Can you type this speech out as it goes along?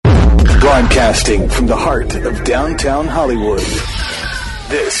Broadcasting from the heart of downtown Hollywood,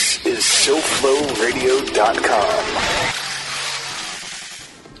 this is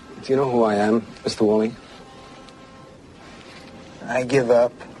SoFloRadio.com. Do you know who I am, Mr. Woolley? I give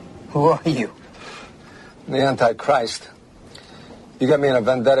up. Who are you? The Antichrist. You get me in a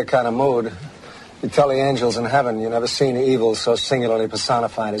vendetta kind of mood. You tell the angels in heaven you never seen evil so singularly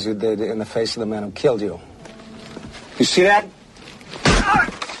personified as you did in the face of the man who killed you. You see that?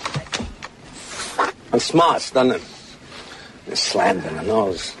 It smarts, doesn't it? You're slammed in the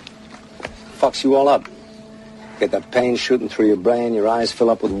nose. Fucks you all up. Get that pain shooting through your brain, your eyes fill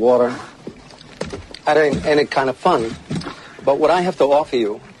up with water. That ain't it kind of fun? But what I have to offer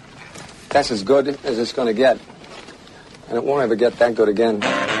you, that's as good as it's going to get. And it won't ever get that good again.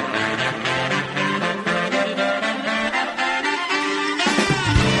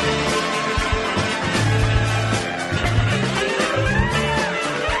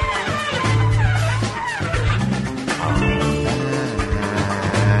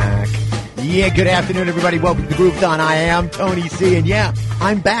 Yeah, good afternoon, everybody. Welcome to the Groove Don. I am TonyC, and yeah,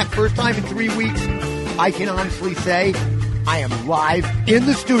 I'm back. First time in 3 weeks. I can honestly say I am live in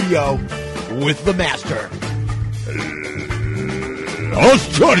the studio with the master, Los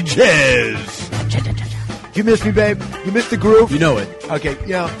Georges. You miss me, babe? You miss the groove? You know it. Okay,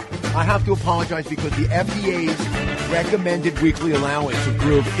 I have to apologize because the FDA's recommended weekly allowance of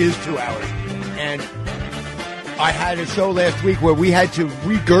groove is 2 hours. And I had a show last week where we had to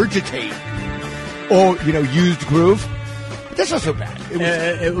regurgitate all, used groove. That's not so bad.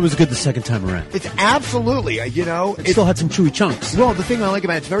 It was good the second time around. It's absolutely, it still had some chewy chunks. Well, the thing I like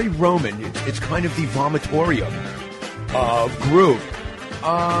about it's very Roman. It's kind of the vomitorium of groove.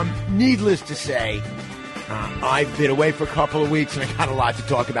 Needless to say, I've been away for a couple of weeks and I got a lot to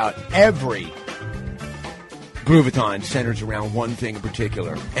talk about. Every Groovathon centers around one thing in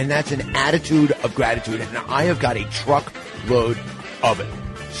particular, and that's an attitude of gratitude. And I have got a truckload of it.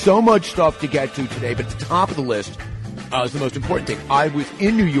 So much stuff to get to today, but at the top of the list is the most important thing. I was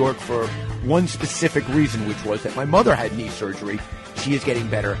in New York for one specific reason, which was that my mother had knee surgery. She is getting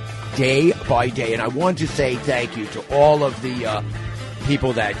better day by day, and I want to say thank you to all of the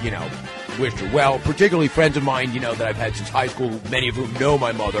people that, wished her well, particularly friends of mine, that I've had since high school, many of whom know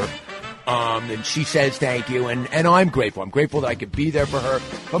my mother. And she says thank you, and I'm grateful. I'm grateful that I could be there for her,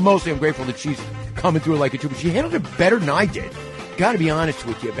 but mostly I'm grateful that she's coming through like a trooper. She handled it better than I did. Got to be honest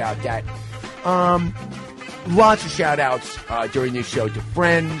with you about that. Lots of shout-outs during this show to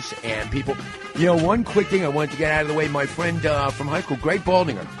friends and people. One quick thing I wanted to get out of the way. My friend from high school, Greg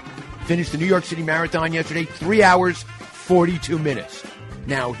Baldinger, finished the New York City Marathon yesterday, 3 hours, 42 minutes.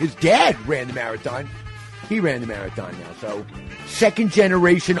 Now, his dad ran the marathon. He ran the marathon now, so second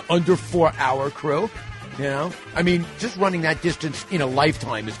generation under 4 hour crew. Just running that distance in a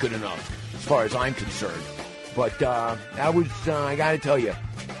lifetime is good enough as far as I'm concerned. But that was, I got to tell you,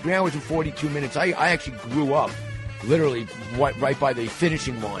 3 hours and 42 minutes. I actually grew up literally right by the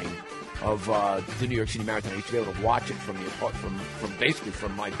finishing line of the New York City Marathon. I used to be able to watch it from basically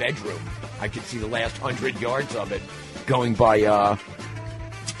from my bedroom. I could see the last 100 yards of it going by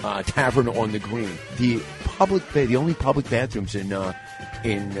Tavern on the Green. The only public bathrooms in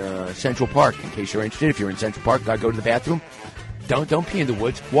Central Park. In case you're interested, if you're in Central Park, gotta go to the bathroom. Don't pee in the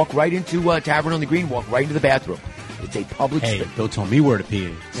woods. Walk right into Tavern on the Green. Walk right into the bathroom. It's a public space. Don't tell me where to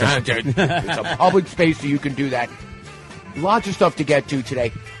pee. It's a public space, so you can do that. Lots of stuff to get to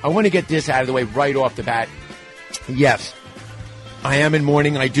today. I want to get this out of the way right off the bat. Yes, I am in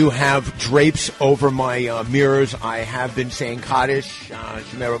mourning. I do have drapes over my mirrors. I have been saying Kaddish,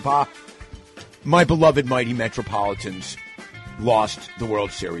 Shemar Rabbah. My beloved mighty Metropolitans lost the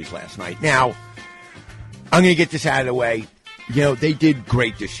World Series last night. Now, I'm going to get this out of the way. They did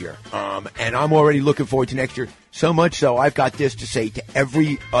great this year, and I'm already looking forward to next year. So much so, I've got this to say to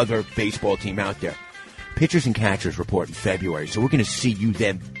every other baseball team out there. Pitchers and catchers report in February, so we're going to see you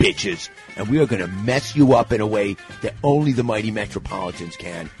them bitches, and we are going to mess you up in a way that only the mighty Metropolitans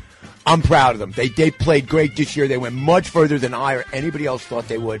can. I'm proud of them. They played great this year. They went much further than I or anybody else thought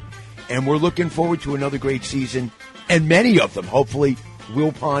they would, and we're looking forward to another great season, and many of them, hopefully,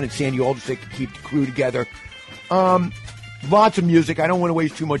 Will Pond and Sandy Alderson can keep the crew together. Lots of music. I don't want to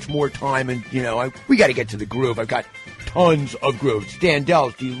waste too much more time, and, we got to get to the groove. I've got tons of grooves.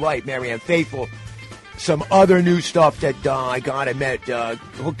 Standells, Delight, Marianne Faithfull, some other new stuff that I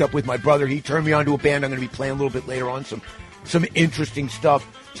hooked up with my brother. He turned me on to a band I'm going to be playing a little bit later on. Some interesting stuff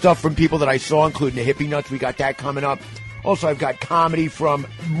from people that I saw, including the Hippie Nuts. We got that coming up. Also, I've got comedy from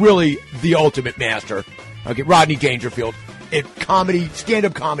really the ultimate master. Okay, Rodney Dangerfield.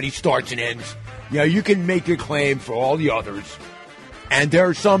 Stand-up comedy starts and ends. You can make your claim for all the others. And there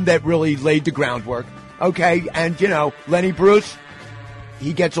are some that really laid the groundwork. Okay, and, Lenny Bruce,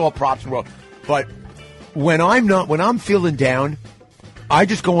 he gets all props in the world. But when I'm feeling down, I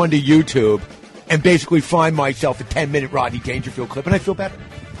just go onto YouTube and basically find myself a 10-minute Rodney Dangerfield clip, and I feel better.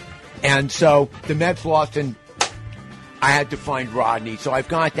 And so the Mets lost, and I had to find Rodney. So I've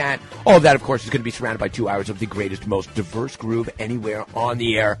got that. All of that, of course, is going to be surrounded by 2 hours of the greatest, most diverse groove anywhere on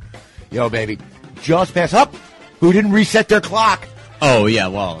the air. Yo, baby, just pass up. Who didn't reset their clock? Oh, yeah,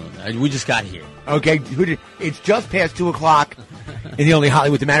 well, we just got here. Okay, it's just past 2 o'clock in the only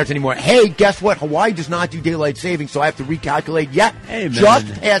Hollywood that matters anymore. Hey, guess what? Hawaii does not do daylight savings, so I have to recalculate. Yeah, hey, man. Just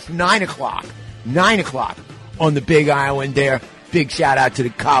past 9 o'clock. 9 o'clock on the Big Island there. Big shout-out to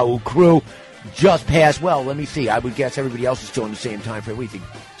the Kau crew. Just past, well, let me see. I would guess everybody else is still in the same time frame. We think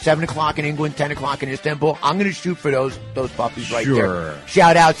 7 o'clock in England, 10 o'clock in Istanbul. I'm going to shoot for those puppies right there.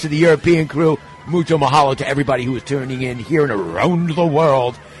 Shout-outs to the European crew. Mucho mahalo to everybody who is tuning in here and around the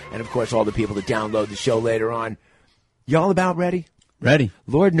world. And, of course, all the people that download the show later on. Y'all about ready? Ready.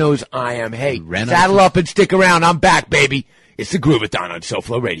 Lord knows I am. Hey, saddle up and stick around. I'm back, baby. It's the Groovathon on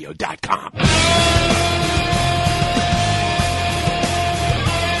SoFloRadio.com.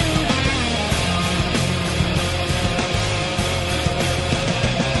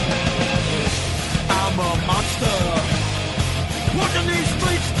 I'm a monster. Walking these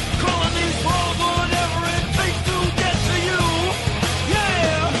streets, calling these walls, whatever it takes to get to you.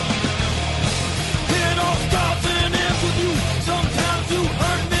 Yeah. It all starts and ends with you. Sometimes you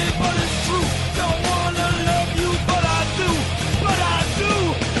hurt me, but it's true. Don't wanna love you, but I do. But I do.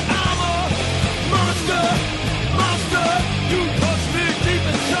 I'm a monster. Monster. You touch me deep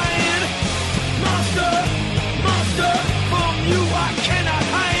inside. Monster. Monster. From you I cannot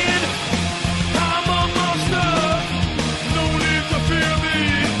hide. I'm a monster. No need to fear me.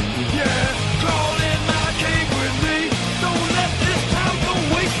 Yeah. Crawl in my cave with me. Don't let this time go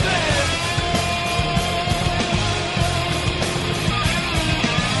wasted.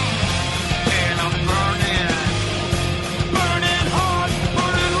 And I'm burning. Burning hard,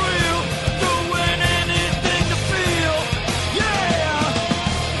 burning real. Doing anything to feel. Yeah.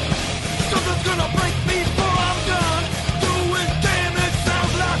 Something's gonna break me before I'm done. Doing damage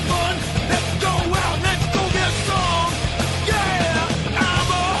sounds like fun. Let's go out, let's go get some. Yeah,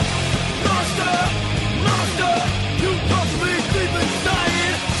 I'm a monster, monster. You touch me deep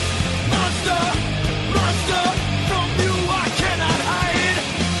inside. Monster, monster. From you I cannot hide.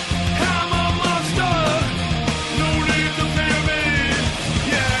 I'm a monster. No need to fear me.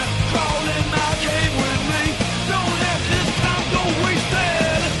 Yeah, crawl in my cave with me. Don't let this time go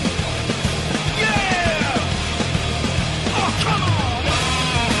wasted. Yeah! Oh, come on!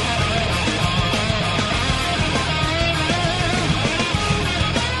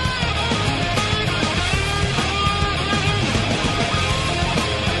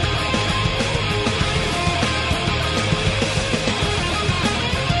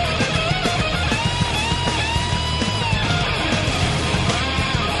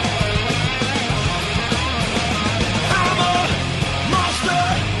 I'm a monster,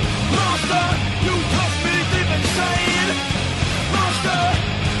 monster. You touch me deep inside. Monster,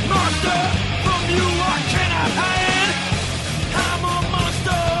 monster. From you I cannot hide. I'm a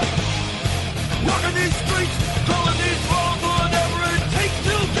monster. Walking these streets, calling these walls, whatever it takes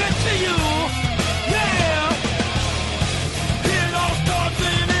to get to you. Yeah. It all starts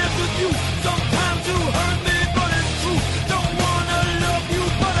and ends with you. Sometimes you hurt me, but it's true. Don't wanna love you,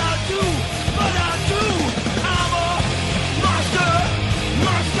 but I do. But I do. I'm a monster,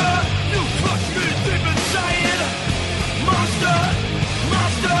 monster. You touch me deep inside. Monster,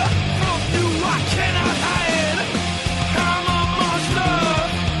 monster. From you I cannot hide. I'm a monster.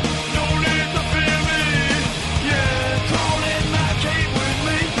 No need to fear me. Yeah, crawl in my cave with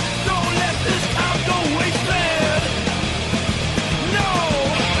me. Don't let this time go wasted. No.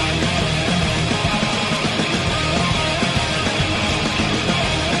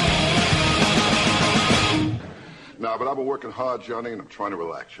 No, but I've been working hard, Johnny, and I'm trying to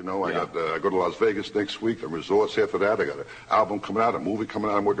relax. I go to Las Vegas next week, the resorts after that. I got an album coming out, a movie coming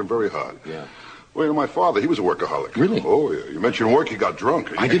out. I'm working very hard. Yeah. Well, my father, he was a workaholic. Really? Oh, yeah. You mentioned work, he got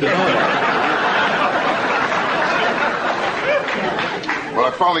drunk. I didn't know. Well,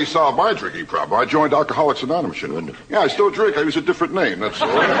 I finally solved my drinking problem. I joined Alcoholics Anonymous. Wonderful. Yeah, I still drink. I use a different name, that's all.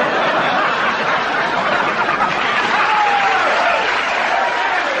 Good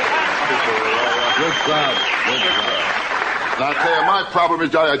job. Good job. Now, I tell you, my problem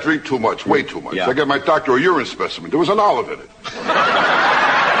is that I drink too much, way too much. Yeah. I gave my doctor a urine specimen. There was an olive in it.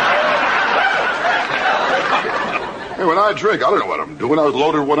 Hey, when I drink, I don't know what I'm doing. I was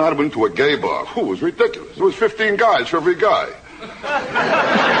loaded one night, I went into a gay bar. It was ridiculous. There was 15 guys for every guy. This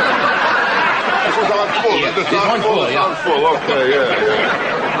is on full. Yeah, This is it's on full, yeah. On full. Okay, yeah.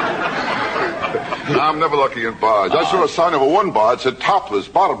 I'm never lucky in bars. I saw a sign of a one bar. It said topless,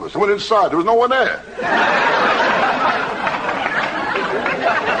 bottomless. I went inside. There was no one there.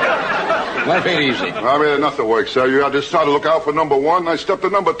 Life ain't easy. I mean, nothing works, sir. I decided to look out for number one, and I stepped to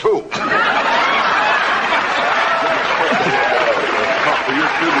number two.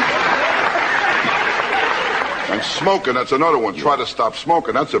 And smoking, that's another one. Try to stop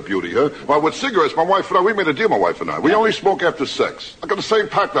smoking. That's a beauty, huh? Well, with cigarettes, my wife and I, we made a deal, my wife and I. We only smoke after sex. I got the same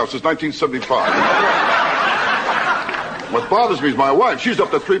pack now since 1975. What bothers me is my wife. She's up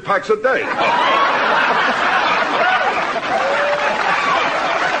to 3 packs a day.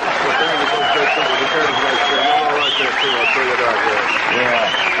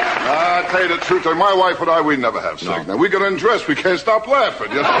 I tell you the truth, my wife and I, we never have sex. Now, we get undressed, we can't stop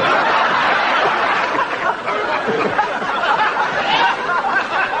laughing, you know?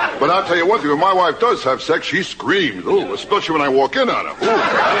 But I'll tell you one thing, when my wife does have sex, she screams. Ooh, especially when I walk in on her.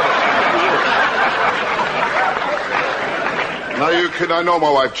 Now, you kid, I know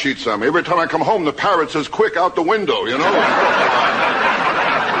my wife cheats on me. Every time I come home, the parrot says, quick, out the window, you know?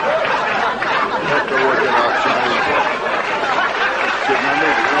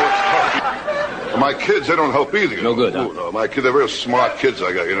 My kids, they don't help either. No good, huh? Ooh, no, my kids, they're real smart kids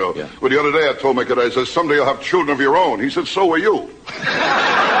I got, you know. Yeah. But the other day I told my kid, I said, someday you'll have children of your own. He said, so will you.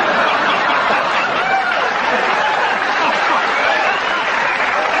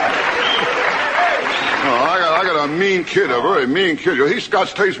 I got a mean kid, a very mean kid. He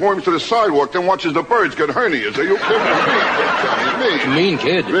Scotch takes worms to the sidewalk, then watches the birds get hernias. Are you kidding me? Mean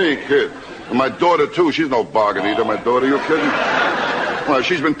kid. Mean kid. And my daughter, too, she's no bargain either, my daughter. You kidding? Well,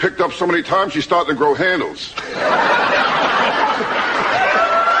 she's been picked up so many times, she's starting to grow handles.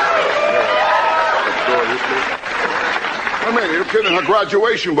 I mean, you're kidding. Her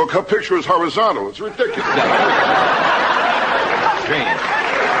graduation book, her picture is horizontal. It's ridiculous. Strange.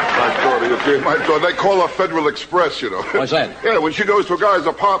 My daughter, they call her Federal Express, you know. What's that? Yeah, when she goes to a guy's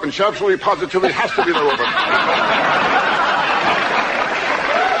apartment, she absolutely positively has to be there with him.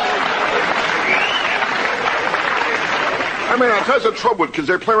 I mean, that's the trouble with kids.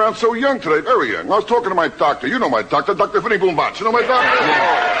 They play around so young today, very young. I was talking to my doctor. You know my doctor, Dr. Vinny Boombach. You know my doctor?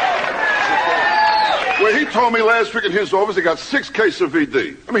 Well, he told me last week in his office he got 6 cases of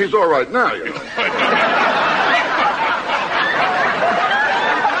VD. I mean, he's all right now, you know.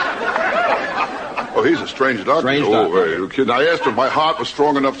 Oh, he's a strange doctor. Strange doctor. Hey, you kidding? I asked him if my heart was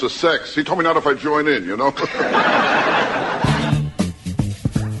strong enough for sex. He told me not if I join in, you know.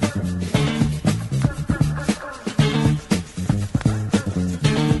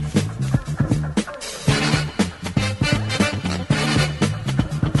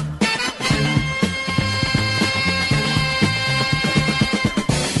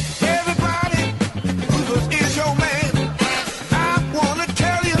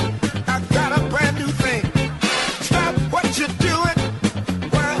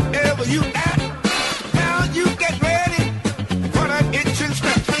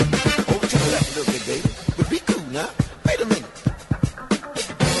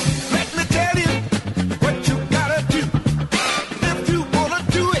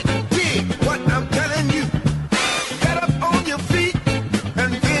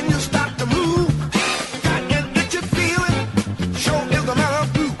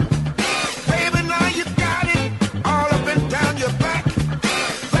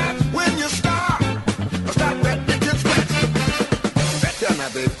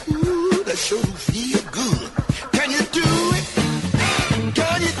 Show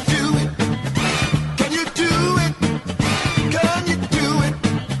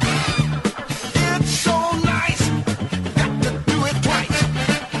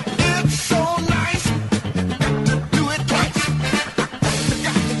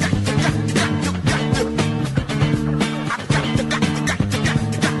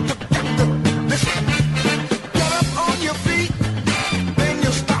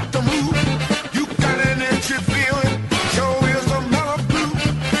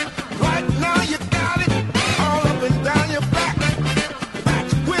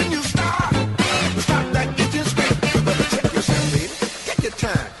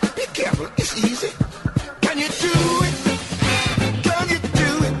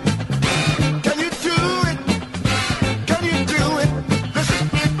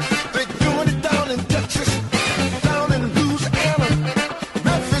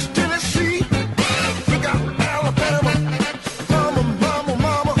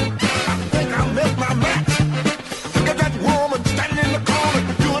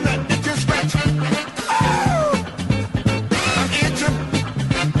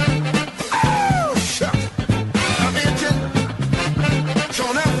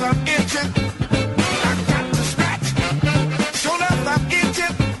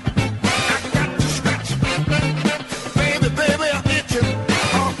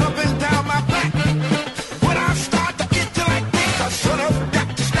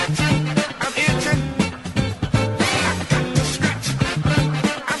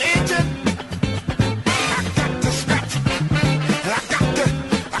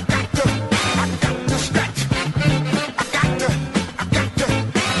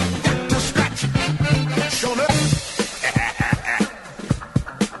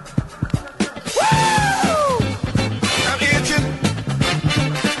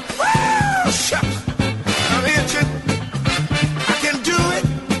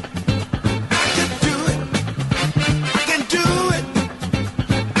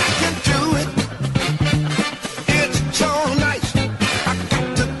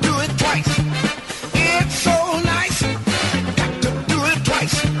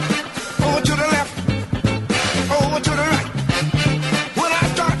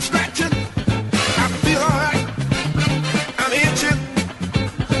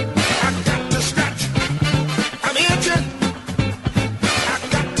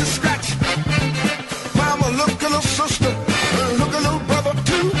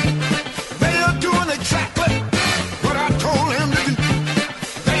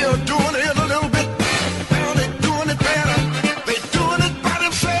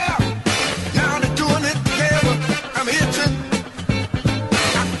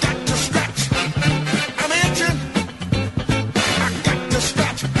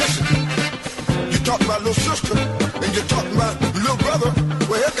little sister, and you're talking about little brother.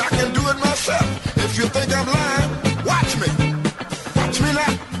 Well, heck, I can do it myself. If you think I'm lying, watch me. Watch me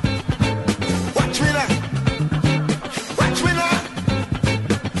now. Watch me now. Watch me now.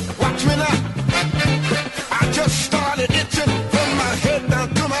 Watch me now. I just started itching from my head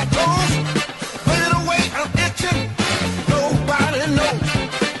down to my toes. Baby, the way I'm itching, nobody knows.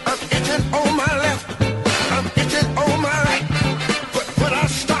 I'm itching on my left. I'm itching on my right. But when I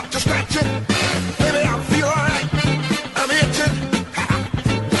stop to scratching, baby, I feel alright. I'm itching. I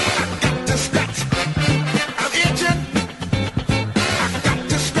got to scratch. I'm itching. I got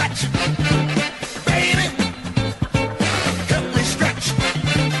to scratch. Baby, help me scratch.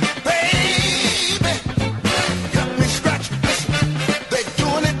 Baby, help me scratch. Listen, they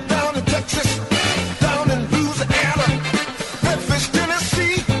doing it down in Texas, down in Louisiana, Memphis,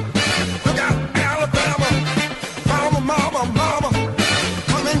 Tennessee. Look out, Alabama. Mama, mama, mama,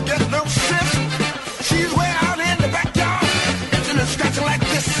 come and get no sis. She's way out in the backyard, itching and scratching like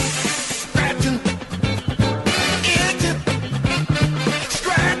this. Scratching, itching,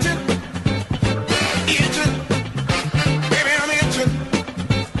 scratching, itching. Baby, I'm itching,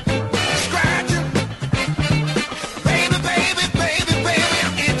 scratching. Baby, baby, baby, baby,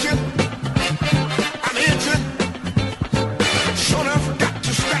 I'm itching. I'm itching. Sure enough, got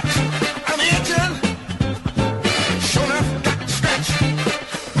to scratch. I'm itching. Sure enough, got to scratch.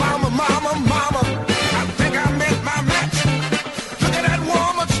 Mama, mama, mama, I think I met my match. Look at that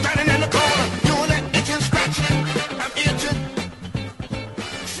woman standing in the corner, doing that itching scratch. I'm itching.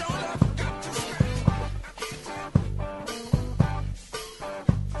 Sure enough, got to scratch.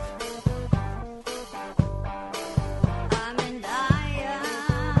 I'm in dire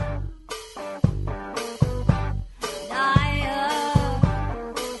need.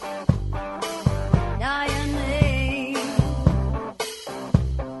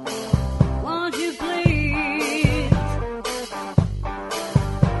 Won't you please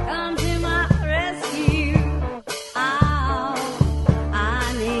come to my rescue? Oh,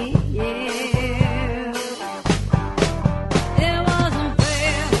 I need you. It wasn't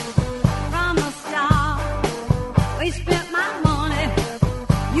fair from the start. We spent my money,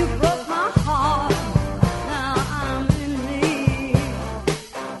 you broke my heart. Now I'm in need,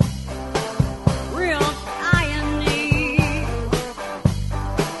 real dire need.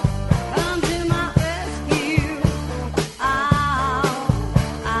 Come to my rescue. Oh,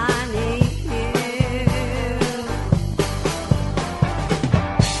 I need you.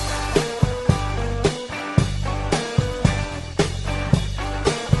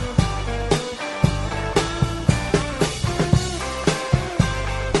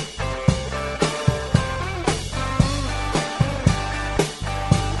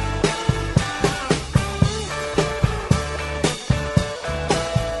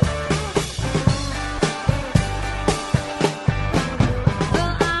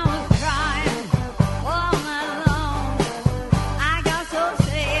 Well, I was crying all night long. I got so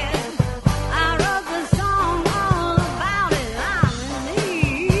sad. I wrote the song all about it. I'm in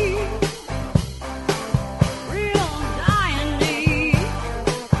need, real dying need.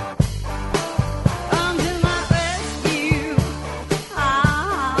 Come to my rescue. Oh,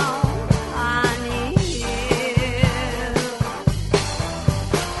 I need you.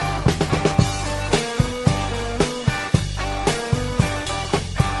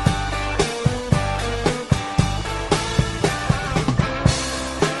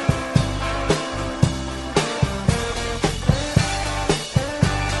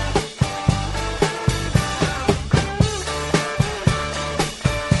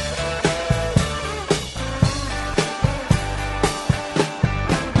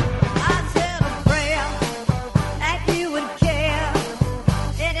 I said a prayer that you would care.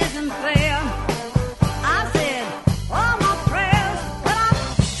 It isn't fair. I said all my prayers, but I'm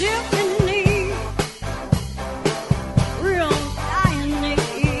still in need, real dying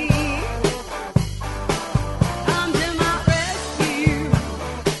need. Come to my rescue.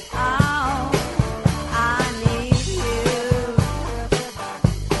 Oh, I need you.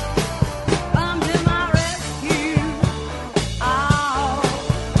 Come to my rescue. Oh,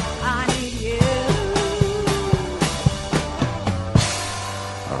 I need you.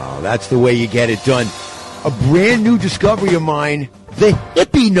 Oh, that's the way you get it done. A brand new discovery of mine, the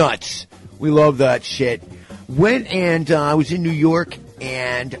hippie nuts. We love that shit. Went and I was in New York,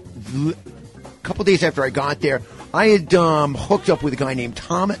 and a couple days after I got there, I had hooked up with a guy named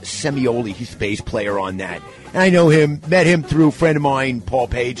Tom Semioli. He's the bass player on that. And I know him, met him through a friend of mine, Paul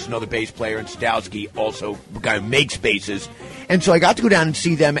Page, another bass player, and Stowski, also a guy who makes basses. And so I got to go down and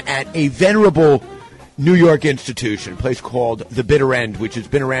see them at a venerable New York institution, a place called The Bitter End, which has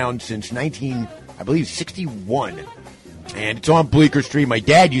been around since I believe 61. And it's on Bleecker Street. My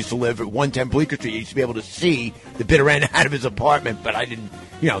dad used to live at 110 Bleecker Street. He used to be able to see the bitter end out of his apartment, but I didn't,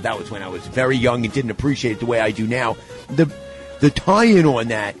 that was when I was very young and didn't appreciate it the way I do now. The tie-in on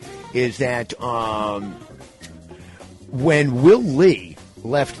that is that when Will Lee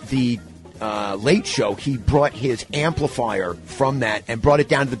left the Late Show, he brought his amplifier from that and brought it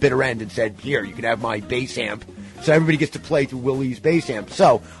down to the bitter end and said, here, you can have my bass amp. So everybody gets to play through Will Lee's bass amp.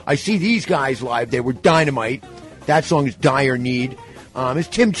 So I see these guys live. They were dynamite. That song is Dire Need. It's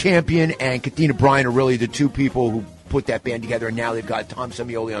Tim Champion and Kathina Bryan are really the two people who put that band together, and now they've got Tom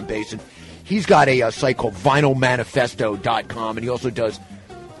Semioli on bass. And he's got a site called vinylmanifesto.com, and he also does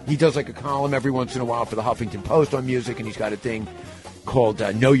like a column every once in a while for the Huffington Post on music, and he's got a thing called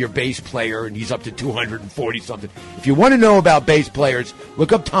Know Your Bass Player, and he's up to 240-something. If you want to know about bass players,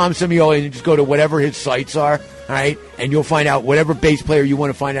 look up Tom Semioli and just go to whatever his sites are, all right? And you'll find out whatever bass player you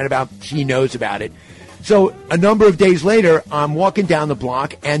want to find out about, he knows about it. So a number of days later, I'm walking down the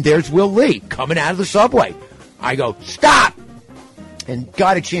block, and there's Will Lee coming out of the subway. I go, stop! And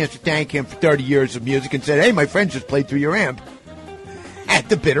got a chance to thank him for 30 years of music and said, hey, my friend just played through your amp at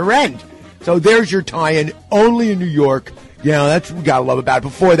the bitter end. So there's your tie-in, only in New York. That's what we got to love about it.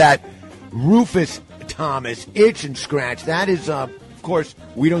 Before that, Rufus Thomas, Itch and Scratch. That is, of course,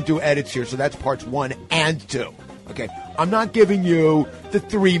 we don't do edits here, so that's parts 1 and 2. Okay, I'm not giving you the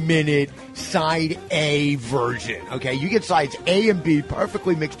 3-minute side A version. Okay, you get sides A and B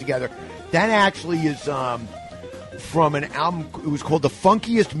perfectly mixed together. That actually is from an album. It was called The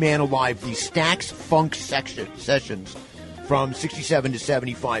Funkiest Man Alive, the Stax Funk Sessions from 67 to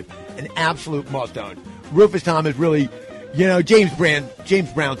 75. An absolute must-own. Rufus Thomas really, James Brown's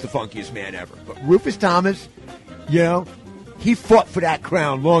the funkiest man ever. But Rufus Thomas, he fought for that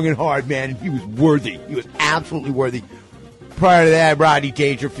crown long and hard, man, and he was worthy. He was absolutely worthy. Prior to that, Rodney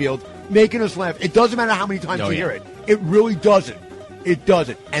Dangerfield, making us laugh. It doesn't matter how many times you hear it. It really doesn't. It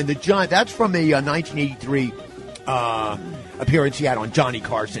doesn't. And that's from the 1983 appearance he had on Johnny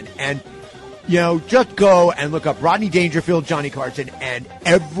Carson. And, just go and look up Rodney Dangerfield, Johnny Carson, and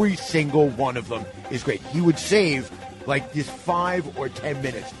every single one of them is great. He would save, like, this 5 or 10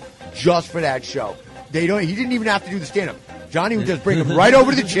 minutes just for that show. He didn't even have to do the stand-up. Johnny would just bring him right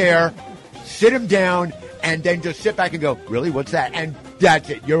over to the chair, sit him down, and then just sit back and go, really, what's that? And that's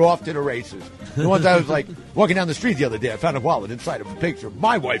it. You're off to the races. The ones I was like walking down the street the other day, I found a wallet inside of a picture of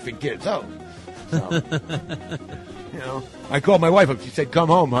my wife and kids. So I called my wife up. She said, "Come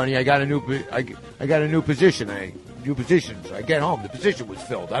home, honey. I got a new position. New position. So I get home. The position was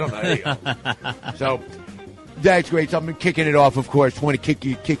filled. I don't know. So that's great. So I'm kicking it off, of course. Want to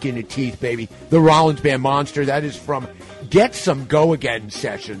kick in the teeth, baby. The Rollins Band Monster. That is from Get Some Go Again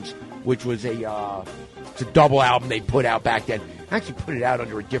Sessions, which was it's a double album they put out back then. I actually put it out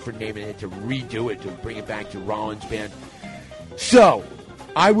under a different name and had to redo it to bring it back to Rollins Band. So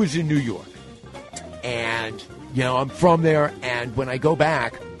I was in New York, and I'm from there. And when I go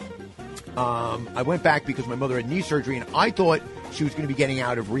back, I went back because my mother had knee surgery, and I thought she was going to be getting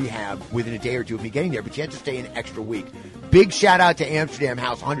out of rehab within a day or two of me getting there, but she had to stay an extra week. Big shout out to Amsterdam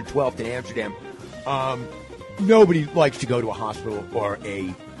House, 112th in Amsterdam. Nobody likes to go to a hospital or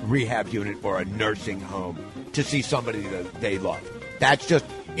a rehab unit or a nursing home to see somebody that they love.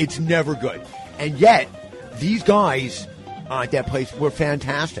 It's never good. And yet, these guys at that place were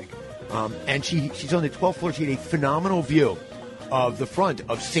fantastic. And she's on the 12th floor. She had a phenomenal view of the front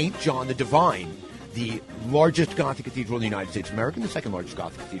of St. John the Divine, the largest Gothic cathedral in the United States of America, and the second largest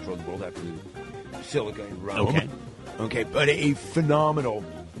Gothic cathedral in the world after the Basilica in Rome. Okay, but a phenomenal,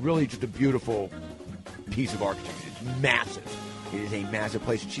 really just a beautiful piece of architecture. It's massive. It is a massive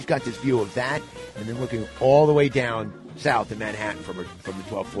place. She's got this view of that, and then looking all the way down south in Manhattan from the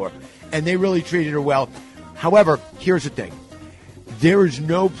 12th floor. And they really treated her well. However, here's the thing. There is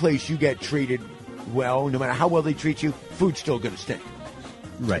no place you get treated well, no matter how well they treat you, food's still going to stink.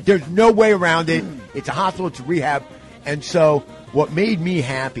 Right. There's no way around it. It's a hospital, it's a rehab. And so what made me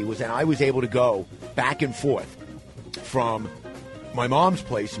happy was that I was able to go back and forth from my mom's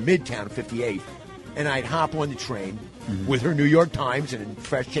place, Midtown, 58th, and I'd hop on the train with her New York Times and a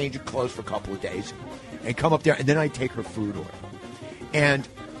fresh change of clothes for a couple of days and come up there, and then I'd take her food order. And,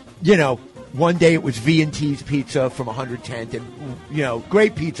 one day it was V&T's Pizza from 110th, and,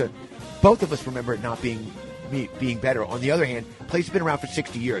 great pizza. Both of us remember it not being better. On the other hand, the place has been around for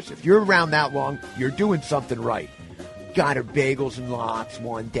 60 years. If you're around that long, you're doing something right. Got her bagels and lox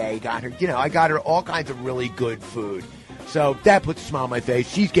one day. Got her, I got her all kinds of really good food. So that puts a smile on my face.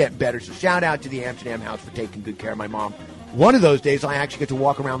 She's getting better. So shout out to the Amsterdam House for taking good care of my mom. One of those days, I actually get to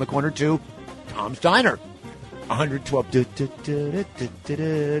walk around the corner to Tom's Diner. 112.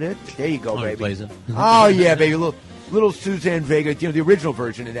 There you go, he baby. plays it. Oh, yeah, baby. Little Suzanne Vega. You know, the original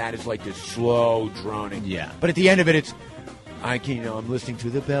version of that is like this slow droning. Yeah. But at the end of it, it's, I'm listening to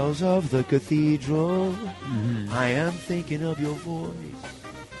the bells of the cathedral. I am thinking of your voice.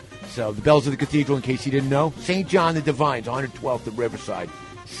 So the bells of the cathedral, in case you didn't know, St. John the Divine's, 112th at Riverside.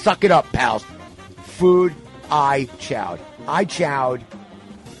 Suck it up, pals. Food, I chowed.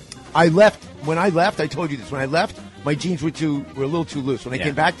 I left. When I left, I told you this. When I left, my jeans were a little too loose. When I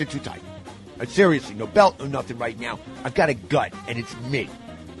came back, they're too tight. Seriously, no belt, no nothing right now. I've got a gut, and it's me.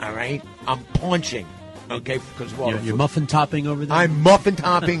 All right? I'm punching. Okay? Because You're muffin topping over there? I'm muffin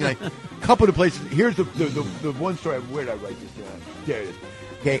topping. A couple of places. Here's the one story. Where did I write this down? There it is.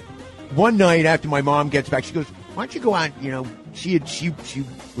 Okay. One night after my mom gets back, she goes, why don't you go out, she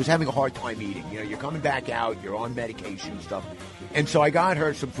was having a hard time eating. You're coming back out, you're on medication and stuff. And so I got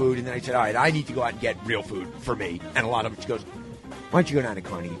her some food, and then I said, all right, I need to go out and get real food for me. And a lot of it, she goes, why don't you go down to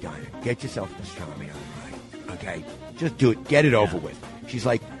Carnegie Diner? Get yourself a pastrami on the right, okay? Just do it. Get it over with. She's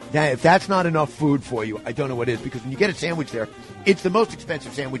like, if that's not enough food for you, I don't know what is. Because when you get a sandwich there, it's the most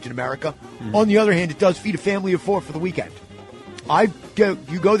expensive sandwich in America. On the other hand, it does feed a family of 4 for the weekend.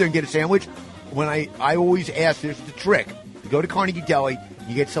 You go there and get a sandwich. When I always ask, there's the trick. You go to Carnegie Deli,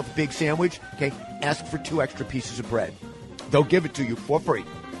 you get yourself a big sandwich, okay? Ask for 2 extra pieces of bread. They'll give it to you for free.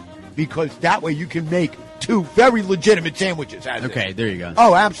 Because that way you can make 2 very legitimate sandwiches. Okay, there you go.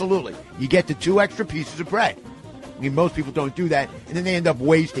 Oh, absolutely. You get the 2 extra pieces of bread. I mean, most people don't do that, and then they end up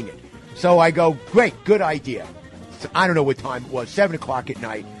wasting it. So I go, great, good idea. So I don't know what time it was, 7 o'clock at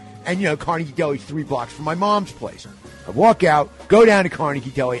night. And, Carnegie Deli's 3 blocks from my mom's place. I walk out, go down to Carnegie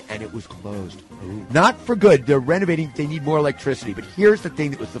Deli, and it was closed. Ooh. Not for good. They're renovating. They need more electricity. But here's the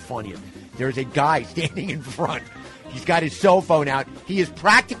thing that was the funniest. There's a guy standing in front. He's got his cell phone out. He is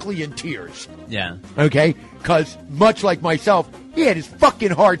practically in tears. Yeah. Okay? Because, much like myself, he had his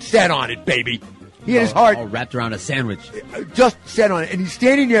fucking heart set on it, baby. He had his heart all wrapped around a sandwich. Just set on it. And he's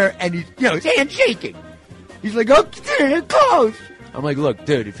standing there, and he's, his hand shaking. He's like, oh, it's close. I'm like, look,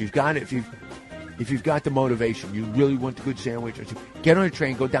 dude, if you've got the motivation, you really want the good sandwich, get on a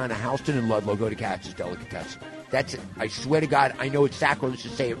train, go down to Houston and Ludlow, go to Katz's Delicatessen. That's it. I swear to God, I know it's sacrilege to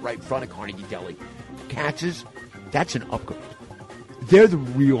say it right in front of Carnegie Deli. Katz's, that's an upgrade. They're the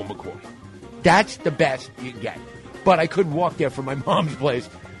real McCoy. That's the best you can get. But I couldn't walk there from my mom's place,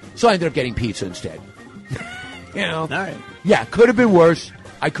 so I ended up getting pizza instead. All right. Yeah, could have been worse.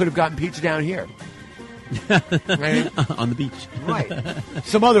 I could have gotten pizza down here. Right? On the beach. Right.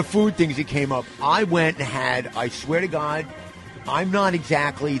 Some other food things that came up. I went and had, I swear to God, I'm not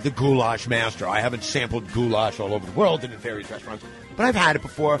exactly the goulash master. I haven't sampled goulash all over the world and in various restaurants, but I've had it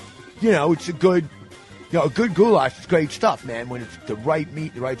before. It's a good goulash is great stuff, man, when it's the right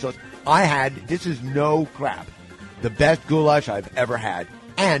meat, the right sauce. This is no crap, the best goulash I've ever had.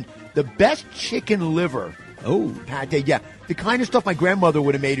 And the best chicken liver. Oh. Pate, yeah. The kind of stuff my grandmother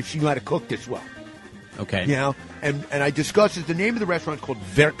would have made if she knew how to cook this well. Okay. And I discussed it. The name of the restaurant is called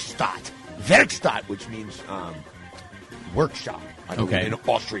Werkstatt. Werkstatt, which means workshop, I believe, in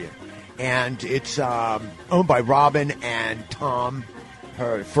Austrian. And it's owned by Robin and Tom,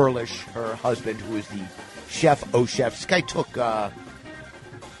 her Furlish, her husband, who is the chef, chef. This guy took the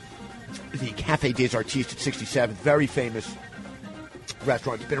Café des Artistes at 67th, very famous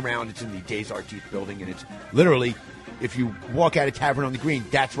restaurant. It's been around. It's in the Des Artistes building, and it's literally, if you walk out of Tavern on the Green,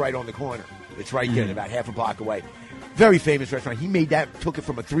 that's right on the corner. It's right there, about half a block away. Very famous restaurant. He made that, took it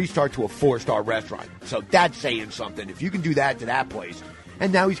from a 3-star to a 4-star restaurant. So that's saying something. If you can do that to that place.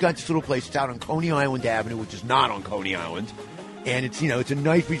 And now he's got this little place. It's out on Coney Island Avenue, which is not on Coney Island. And it's, it's a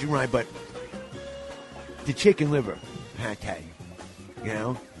nice beach ride, but the chicken liver, pate,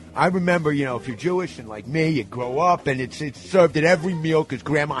 I remember, if you're Jewish and like me, you grow up and it's served at every meal because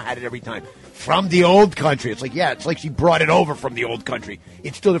Grandma had it every time. From the old country. It's like, it's like she brought it over from the old country.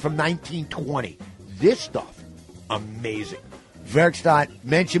 It's still there from 1920. This stuff, amazing. Werkstatt,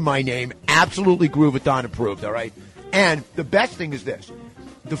 mention my name, absolutely Groovathon approved, all right? And the best thing is this.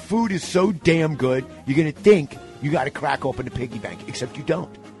 The food is so damn good, you're going to think you got to crack open the piggy bank, except you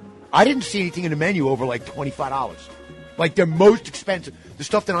don't. I didn't see anything in the menu over like $25. Like their most expensive. The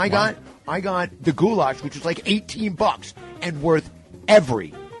stuff that I got the goulash, which was like $18 and worth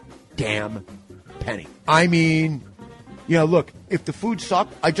every damn penny. I mean, look, if the food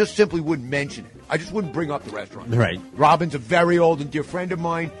sucked, I just simply wouldn't mention it. I just wouldn't bring up the restaurant. Right. Robin's a very old and dear friend of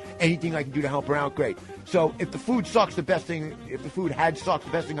mine. Anything I can do to help her out, great. So if the food sucks, if the food had sucked,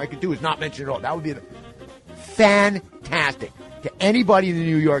 the best thing I could do is not mention it at all. That would be fantastic. To anybody in the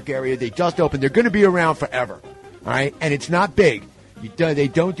New York area, they just opened. They're going to be around forever. All right? And it's not big. They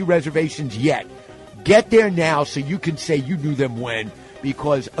don't do reservations yet. Get there now so you can say you knew them when,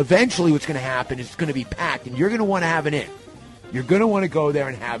 because eventually what's going to happen is it's going to be packed, and you're going to want to have an in. You're going to want to go there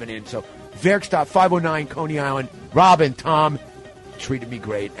and have an in. So, Werkstatt 509 Coney Island. Robin, Tom treated me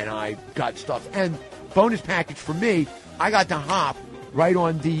great, and I got stuff. And bonus package for me, I got to hop right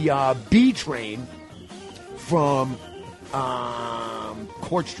on the B train from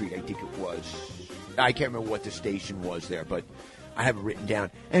Court Street, I think it was. I can't remember what the station was there, but I have it written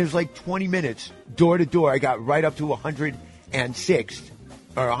down. And it was like 20 minutes, door to door. I got right up to 106th,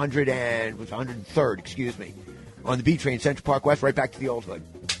 or 103rd, excuse me, on the B train, Central Park West, right back to the old hood.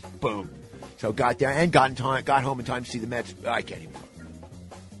 Boom. So got there and got home in time to see the Mets. I can't even.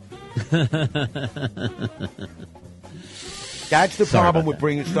 That's the problem with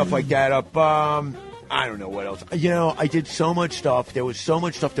bringing stuff like that up. I don't know what else. I did so much stuff. There was so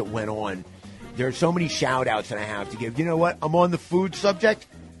much stuff that went on. There are so many shout-outs that I have to give. You know what? I'm on the food subject.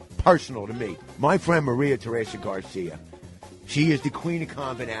 Personal to me. My friend Maria Teresa Garcia. She is the queen of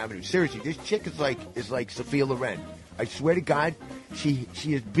Convent Avenue. Seriously, this chick is like Sophia Loren. I swear to God, she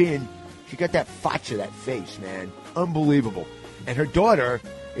got that facha, that face, man. Unbelievable. And her daughter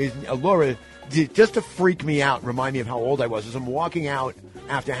is Laura, just to freak me out, remind me of how old I was, as I'm walking out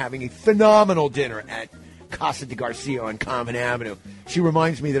after having a phenomenal dinner at Casa de Garcia on Convent Avenue. She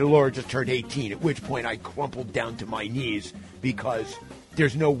reminds me that Laura just turned 18, at which point I crumpled down to my knees because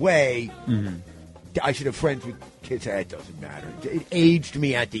there's no way I should have friends with kids. It doesn't matter. It aged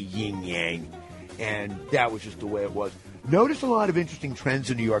me at the yin-yang, and that was just the way it was. Notice a lot of interesting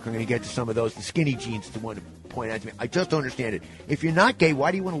trends in New York. I'm going to get to some of those. The skinny jeans is the one to point out to me. I just don't understand it. If you're not gay, why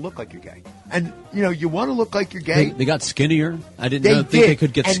do you want to look like you're gay? And, you want to look like you're gay. They got skinnier? I didn't think they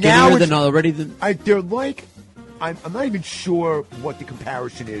could get skinnier than already. They're like, I'm not even sure what the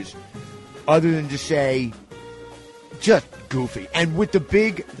comparison is, other than to say, just goofy. And with the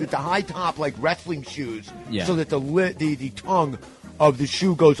high top, like wrestling shoes, so that the tongue of the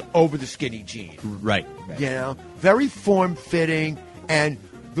shoe goes over the skinny jean. Right. Very form-fitting, and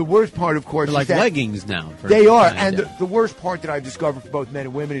the worst part, of course, they're like is that leggings now. They are, and the worst part that I've discovered for both men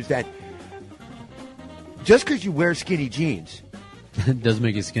and women is that just because you wear skinny jeans doesn't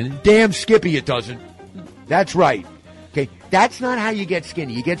make you skinny? Damn skippy it doesn't. That's right. Okay, that's not how you get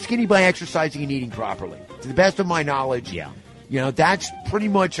skinny. You get skinny by exercising and eating properly. To the best of my knowledge, that's pretty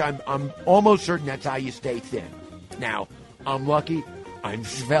much, I'm almost certain that's how you stay thin. Now, I'm lucky. I'm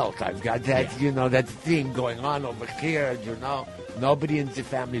svelte. I've got that, that thing going on over here, Nobody in the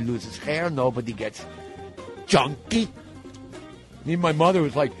family loses hair. Nobody gets junky. Even my mother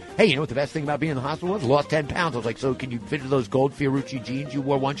was like, hey, you know what the best thing about being in the hospital was? Lost 10 pounds. I was like, so can you fit into those gold Fiorucci jeans you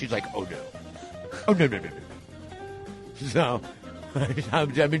wore once? She's like, oh, no. Oh, no. So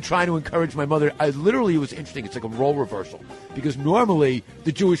I've been trying to encourage my mother. It was interesting. It's like a role reversal. Because normally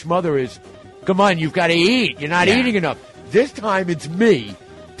the Jewish mother is, come on, you've got to eat. You're not eating enough. This time it's me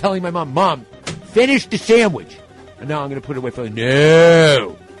telling my Mom, finish the sandwich. And now I'm going to put it away for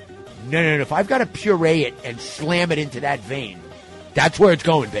no. If I've got to puree it and slam it into that vein, that's where it's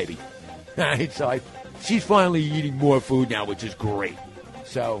going, baby. So she's finally eating more food now, which is great.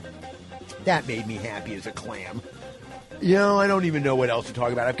 So that made me happy as a clam. I don't even know what else to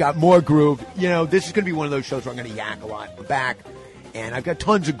talk about. I've got more groove. This is going to be one of those shows where I'm going to yak a lot. I'm back, and I've got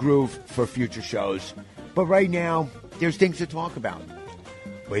tons of groove for future shows. But right now, there's things to talk about.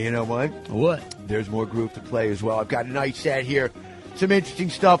 Well, you know what? What? There's more groove to play as well. I've got a nice set here. Some interesting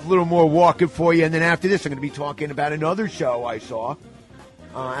stuff, a little more walking for you. And then after this, I'm going to be talking about another show I saw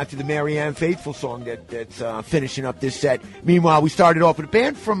after the Marianne Faithfull song that's finishing up this set. Meanwhile, we started off with a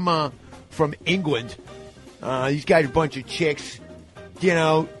band from England. These guys are a bunch of chicks.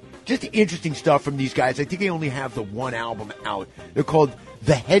 Just interesting stuff from these guys. I think they only have the one album out. They're called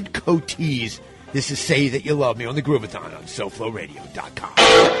The Head Coatees. This is Say That You Love Me on the Groovathon on SoFloRadio.com. You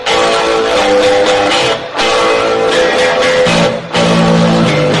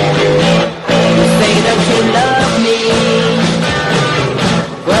say that you love me.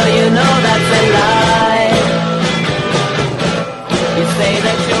 Well, you know that's a lie. You say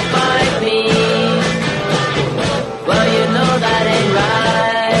that you'll fight me. Well, you know that ain't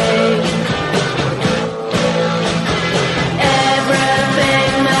right.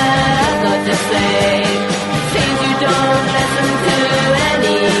 Everything that I've got to say seems you don't listen to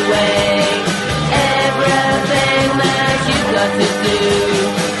any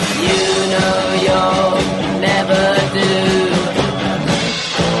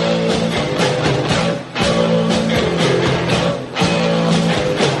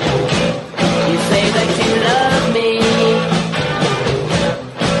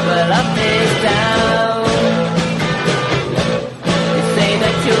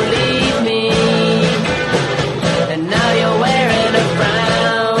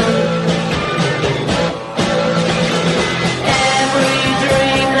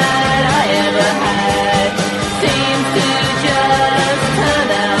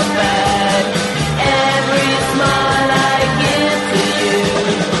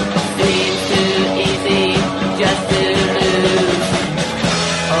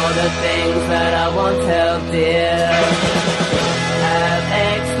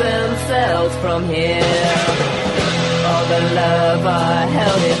the love I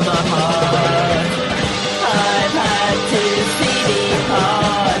held in my heart. I've had to see thee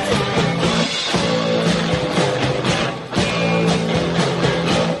part.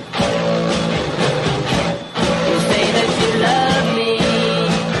 You say that you love me.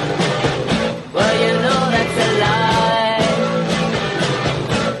 Well, you know that's a lie.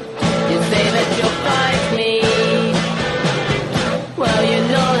 You say that you'll fight me. Well, you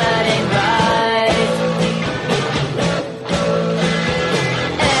know that ain't right.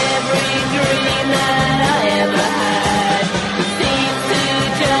 Every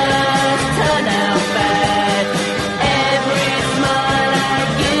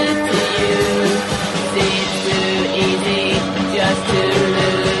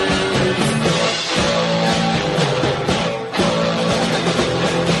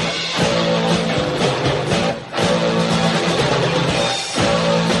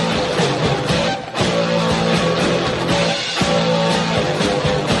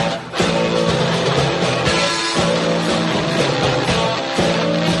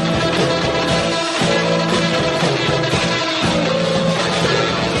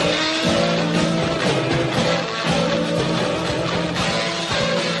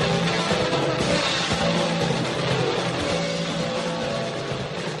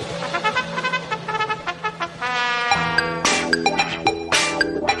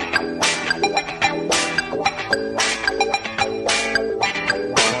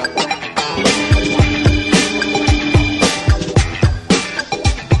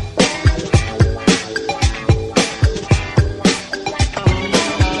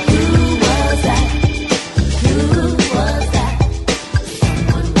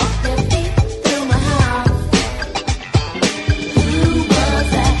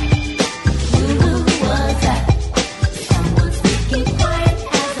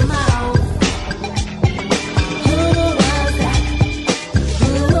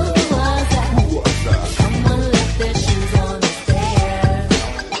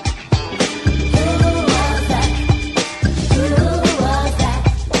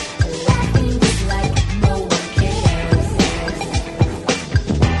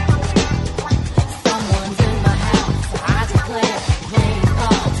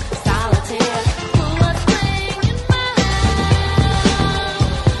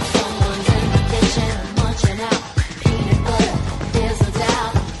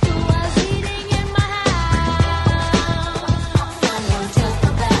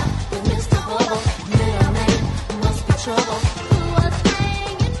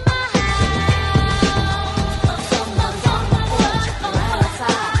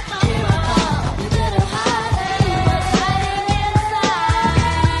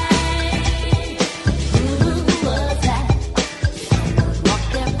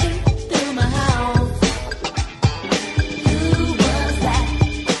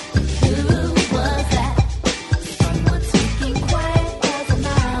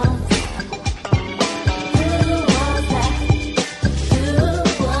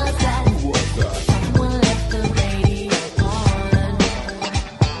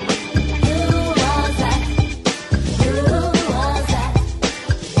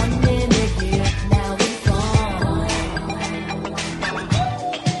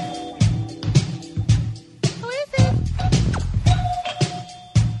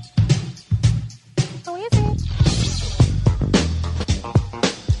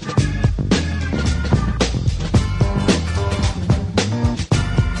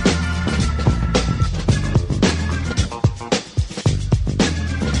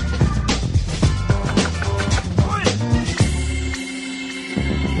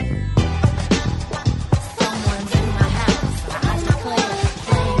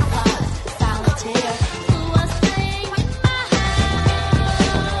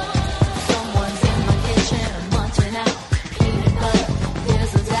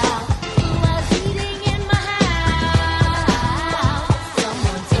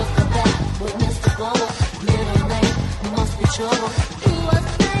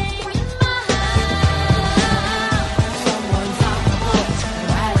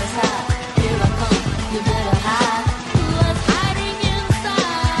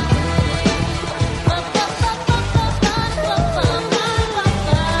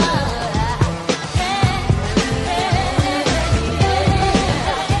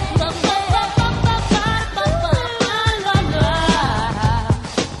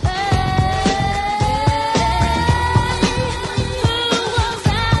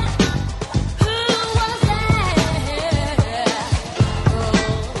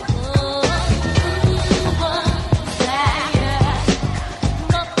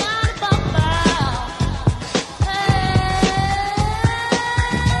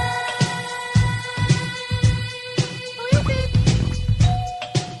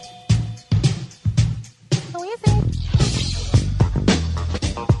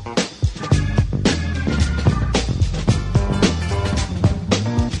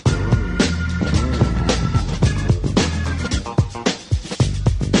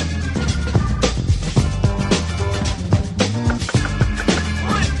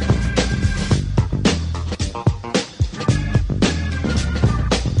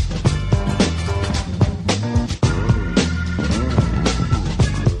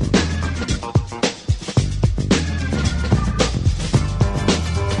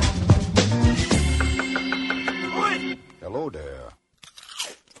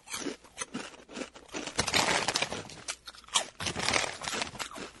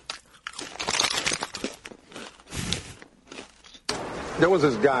There was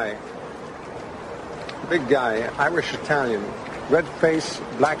this guy, big guy, Irish Italian, red face,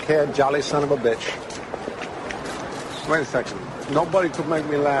 black hair, jolly son of a bitch. Wait a second. Nobody could make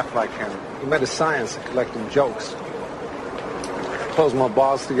me laugh like him. He made a science of collecting jokes. Closed my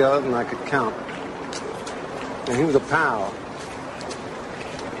balls together and I could count. And he was a pal.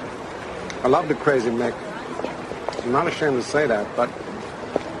 I loved the crazy Mick. I'm not ashamed to say that, but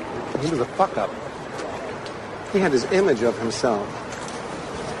he was a fuck-up. He had this image of himself.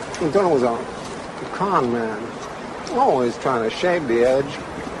 And Donald was a con man. Always trying to shave the edge.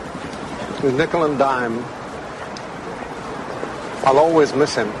 With nickel and dime. I'll always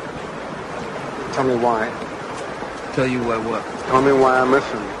miss him. Tell me why. Tell you why what? Tell me why I miss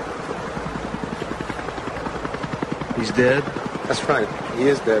him. He's dead? That's right. He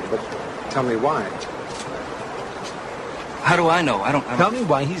is dead, but tell me why. How do I know? I don't... Tell me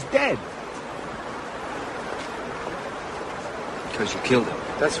why he's dead. Because you killed him.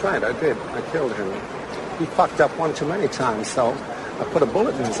 That's right, I did. I killed him. He fucked up one too many times, so I put a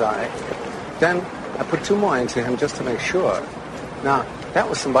bullet in his eye. Then I put 2 more into him just to make sure. Now, that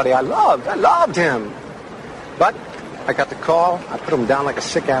was somebody I loved. I loved him. But I got the call. I put him down like a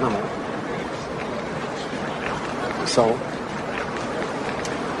sick animal. So,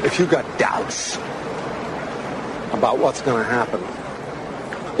 if you got doubts about what's going to happen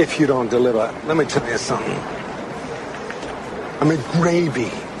if you don't deliver, let me tell you something. I made gravy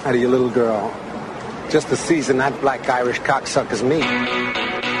out of your little girl just to season that black Irish cocksucker's meat.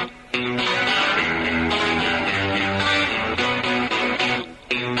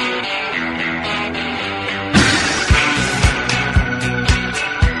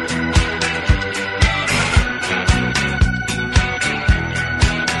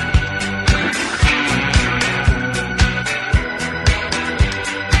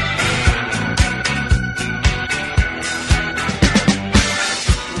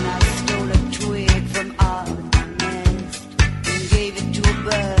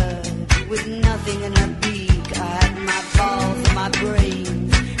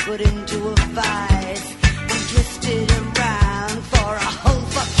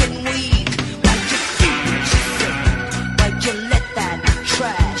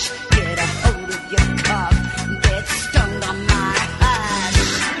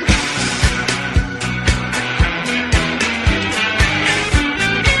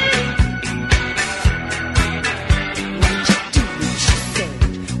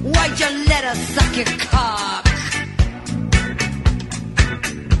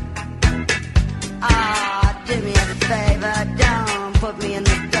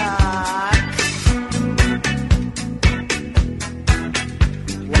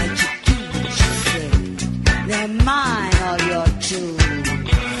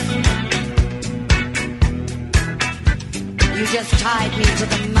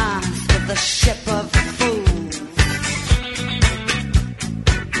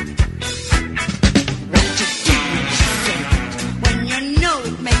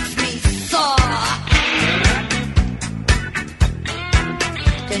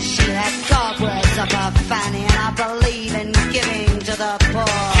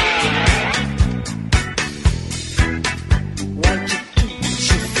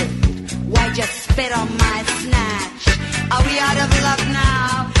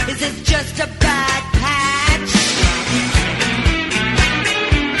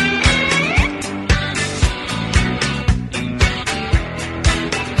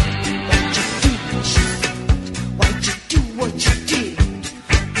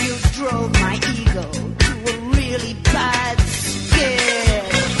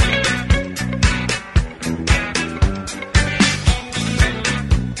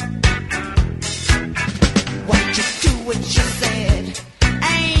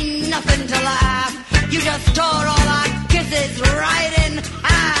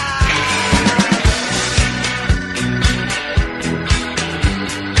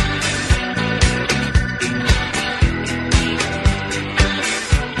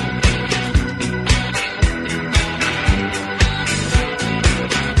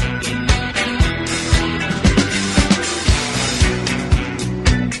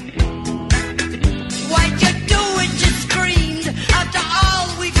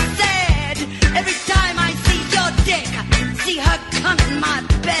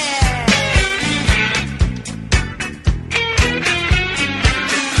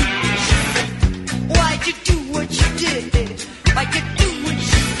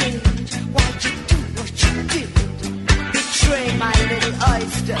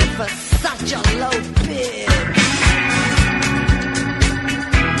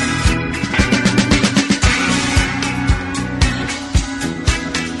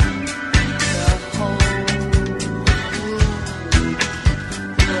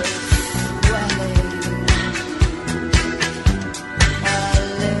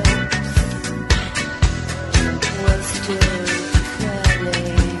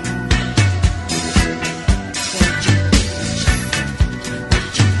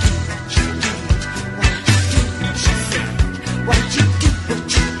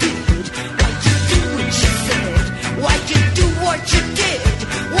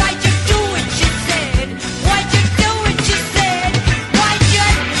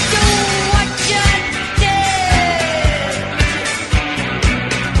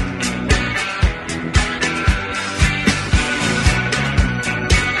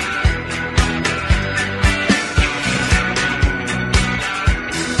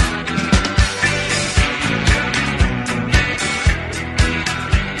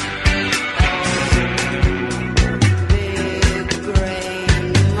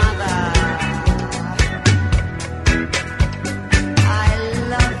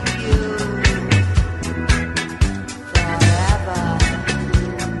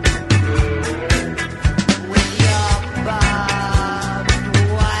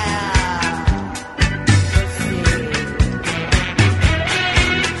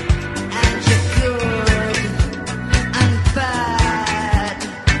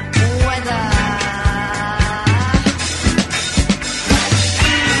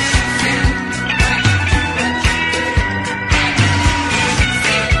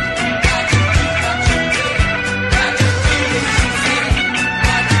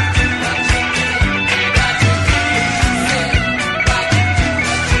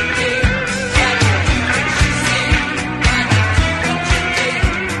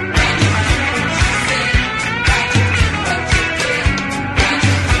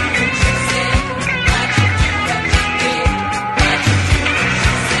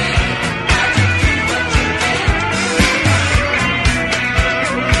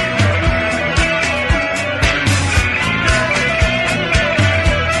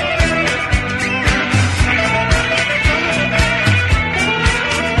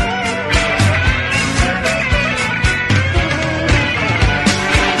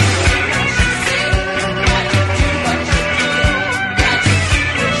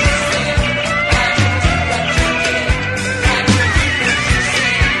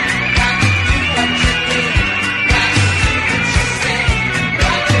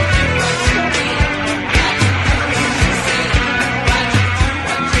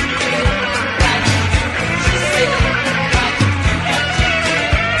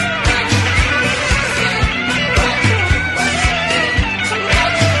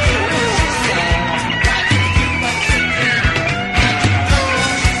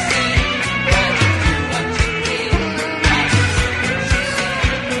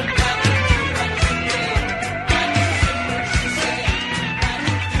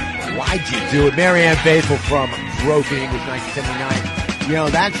 How'd you do it? Marianne Faithfull from Broken English, 1979. You know,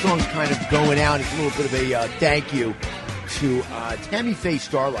 that song's kind of going out. It's a little bit of a thank you to Tammy Faye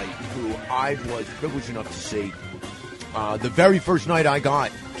Starlight, who I was privileged enough to see the very first night I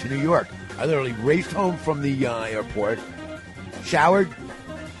got to New York. I literally raced home from the airport, showered,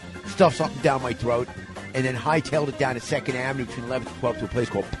 stuffed something down my throat, and then hightailed it down to 2nd Avenue between 11th and 12th to a place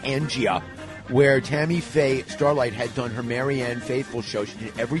called Pangea, where Tammy Faye Starlight had done her Marianne Faithfull show. She did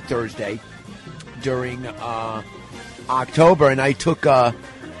it every Thursday during October, and I took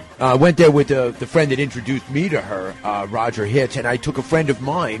went there with the friend that introduced me to her, Roger Hitz, and I took a friend of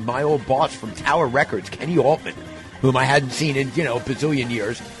mine, my old boss from Tower Records, Kenny Altman, whom I hadn't seen in, a bazillion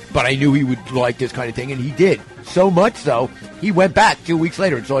years, but I knew he would like this kind of thing, and he did. So much so, he went back 2 weeks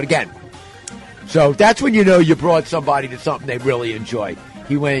later and saw it again. So that's when you know you brought somebody to something they really enjoy.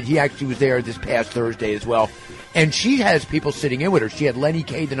 He actually was there this past Thursday as well. And she has people sitting in with her. She had Lenny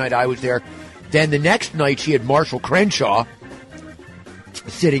Kaye the night I was there. Then the next night she had Marshall Crenshaw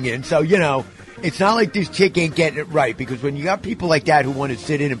sitting in. So, it's not like this chick ain't getting it right, because when you got people like that who want to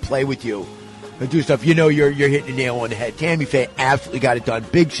sit in and play with you and do stuff, you're hitting the nail on the head. Tammy Faye absolutely got it done.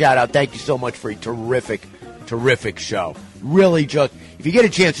 Big shout out. Thank you so much for a terrific, terrific show. Really just, if you get a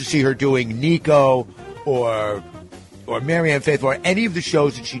chance to see her doing Nico or Marianne Faithfull or any of the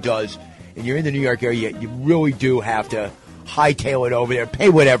shows that she does, and you're in the New York area, you really do have to hightail it over there, pay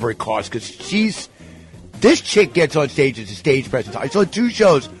whatever it costs, because this chick gets on stage as a stage presence. I saw 2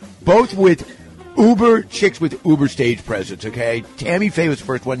 shows, both with chicks with Uber stage presence, okay? Tammy Faye was the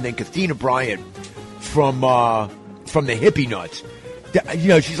first one, and then Kathina Bryant from the Hippie Nuts.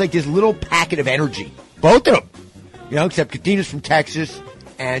 She's like this little packet of energy. Both of them. Except Kathina's from Texas,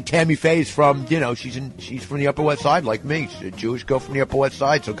 and Tammy Faye's from, she's from the Upper West Side like me. She's a Jewish girl from the Upper West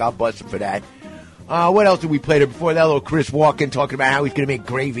Side, so God bless her for that. What else did we play there before that? Little Chris Walken talking about how he's going to make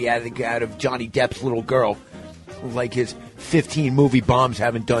gravy out of Johnny Depp's little girl. Like his 15 movie bombs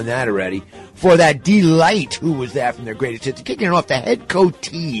haven't done that already. For that Delight, who was that from their greatest hits. Kicking it off, the Head Coat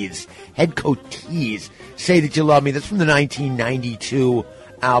Tees, Say That You Love Me. That's from the 1992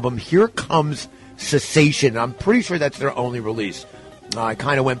 album, Here Comes Cessation. I'm pretty sure that's their only release. I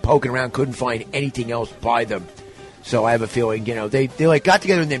kind of went poking around, couldn't find anything else by them. So I have a feeling, they got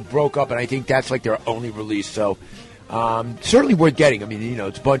together and then broke up, and I think that's like their only release. So certainly worth getting. I mean,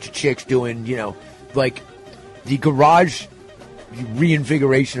 it's a bunch of chicks doing, like the garage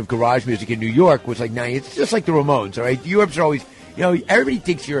reinvigoration of garage music in New York was like, it's just like the Ramones, all right? Europe's are always, everybody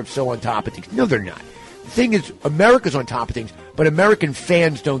thinks Europe's so on top of things. No, they're not. The thing is, America's on top of things, but American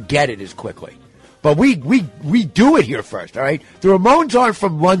fans don't get it as quickly. But we do it here first, all right? The Ramones aren't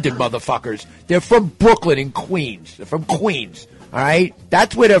from London, motherfuckers. They're from Brooklyn and Queens. They're from Queens, all right?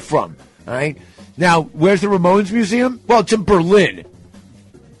 That's where they're from, all right? Now, where's the Ramones Museum? Well, it's in Berlin.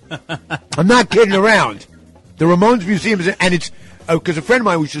 I'm not kidding around. The Ramones Museum is, and it's, because a friend of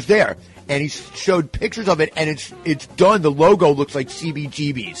mine was just there, and he showed pictures of it, and it's done. The logo looks like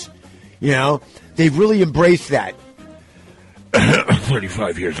CBGB's. They've really embraced that.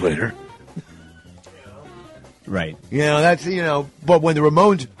 35 years later. Right. That's, but when the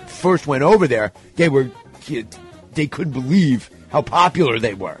Ramones first went over there, they couldn't believe how popular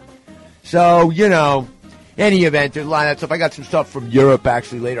they were. So, any event, there's a lot of that stuff. I got some stuff from Europe,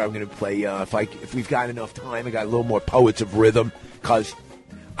 actually, later. I'm going to play, if we've got enough time. I got a little more Poets of Rhythm, because,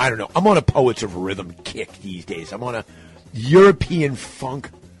 I don't know, I'm on a Poets of Rhythm kick these days. I'm on a European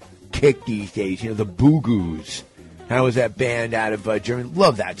funk kick these days. The Boo Goos. How was that band out of Germany?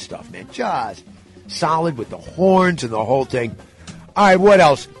 Love that stuff, man. Just solid with the horns and the whole thing. All right, what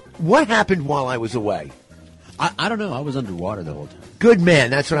else? What happened while I was away? I don't know. I was underwater the whole time. Good man.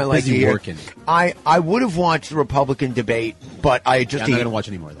 That's what I like to hear. Working. I would have watched the Republican debate, but I had just eaten. I'm not going to watch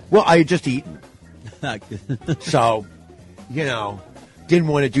any more of that. Well, I had just eaten. So, didn't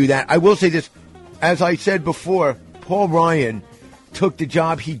want to do that. I will say this. As I said before, Paul Ryan took the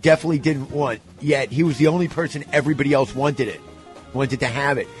job he definitely didn't want, yet he was the only person everybody else wanted to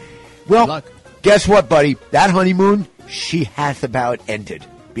have it. Well, guess what, buddy? That honeymoon, she has about ended,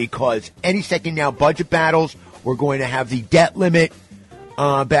 because any second now, budget battles, we're going to have the debt limit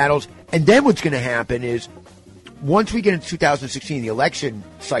battles, and then what's going to happen is, once we get into 2016, the election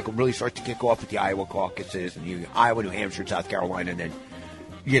cycle really starts to kick off with the Iowa caucuses and Iowa, New Hampshire, South Carolina, and then,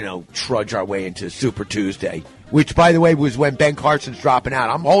 trudge our way into Super Tuesday, which, by the way, was when Ben Carson's dropping out.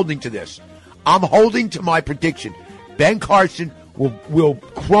 I'm holding to this. I'm holding to my prediction. Ben Carson will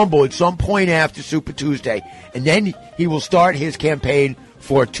crumble at some point after Super Tuesday, and then he will start his campaign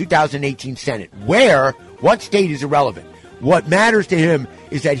for 2018 Senate. What state is irrelevant? What matters to him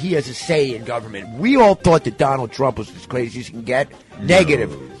is that he has a say in government. We all thought that Donald Trump was as crazy as you can get.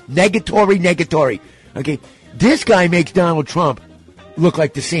 Negative. Negatory. Okay, this guy makes Donald Trump look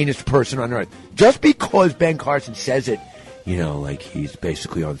like the sanest person on earth. Just because Ben Carson says it, like he's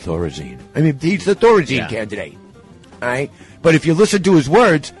basically on Thorazine. I mean, he's the Thorazine candidate. All right? But if you listen to his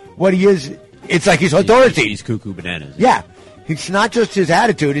words, what he is, it's like he's on Thorazine. He's cuckoo bananas. Yeah. It's not just his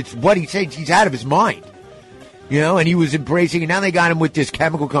attitude, it's what he says. He's out of his mind. And he was embracing, and now they got him with this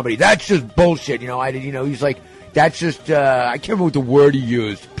chemical company. That's just bullshit. He's like, that's just, I can't remember what the word he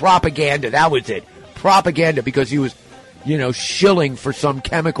used. Propaganda. That was it. Propaganda, because he was, shilling for some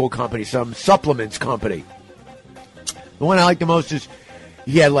chemical company, some supplements company. The one I like the most is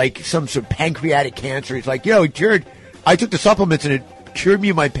he had like some sort of pancreatic cancer. He's like, I took the supplements and it cured me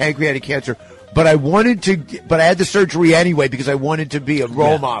of my pancreatic cancer. But I had the surgery anyway because I wanted to be a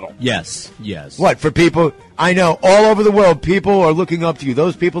role model. Yes. What, for people, I know, all over the world, people are looking up to you.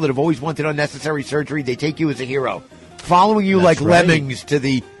 Those people that have always wanted unnecessary surgery, they take you as a hero. Following you like lemmings to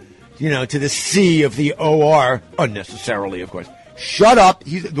the, to the sea of the OR, unnecessarily, of course. Shut up.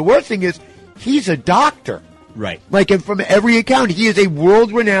 The worst thing is, he's a doctor. Right. Like, and from every account, he is a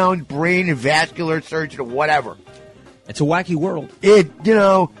world-renowned brain and vascular surgeon or whatever. It's a wacky world.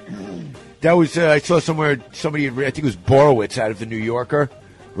 That was, I saw somewhere, somebody, I think it was Borowitz out of the New Yorker,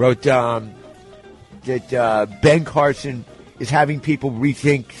 wrote that Ben Carson is having people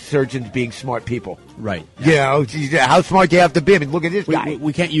rethink surgeons being smart people. Right. How smart do you have to be? I mean, look at this guy.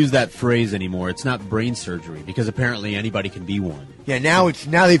 We can't use that phrase anymore. It's not brain surgery, because apparently anybody can be one. Yeah, now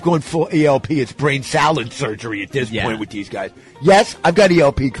they've gone full ELP. It's brain salad surgery at this point with these guys. Yes, I've got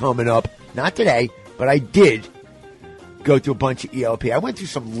ELP coming up. Not today, but I did go through a bunch of ELP. I went through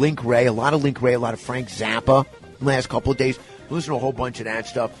some Link Ray, a lot of Frank Zappa the last couple of days. Listened to a whole bunch of that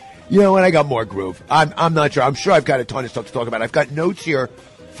stuff. And I got more groove. I'm not sure. I'm sure I've got a ton of stuff to talk about. I've got notes here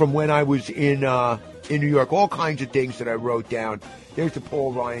from when I was in New York, all kinds of things that I wrote down. There's the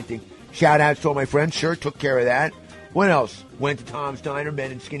Paul Ryan thing. Shout outs to all my friends. Sure, took care of that. What else? Went to Tom's Diner,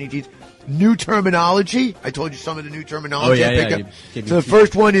 men in skinny jeans. New terminology. I told you some of the new terminology I picked up. So the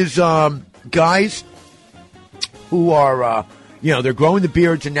first one is guys who are, they're growing the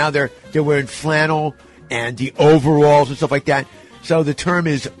beards and now they're wearing flannel and the overalls and stuff like that. So the term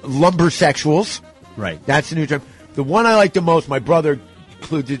is lumbersexuals. Right. That's the new term. The one I like the most, my brother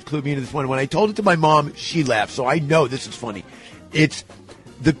clued me into this one. When I told it to my mom, she laughed. So I know this is funny. It's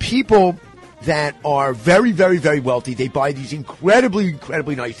the people that are very, very, very wealthy. They buy these incredibly,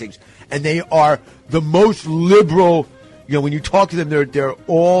 incredibly nice things. And they are the most liberal. When you talk to them, they're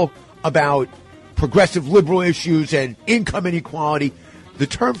all about progressive liberal issues and income inequality. The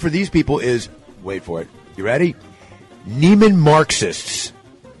term for these people is, wait for it, you ready? Neiman Marxists.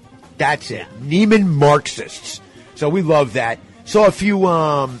 That's it. Neiman Marxists. So we love that. Saw a few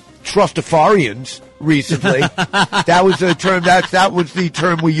Trustafarians recently. That was the term. That was the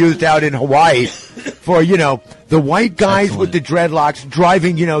term we used out in Hawaii for the white guys with the dreadlocks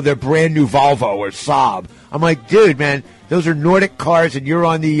driving their brand new Volvo or Saab. I'm like, dude, man, those are Nordic cars, and you're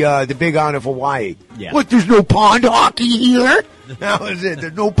on the Big Island of Hawaii. Yeah. What? There's no pond hockey here. That was it.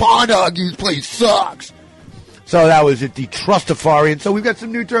 There's no pond hockey. This place sucks. So that was it. The Trustafarian. So we've got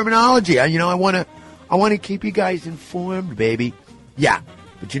some new terminology. I want to keep you guys informed, baby. Yeah.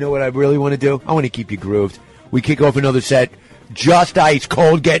 But you know what I really want to do? I want to keep you grooved. We kick off another set. Just ice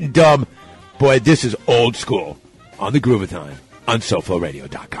cold, getting dumb. Boy, this is old school on the Groovathon on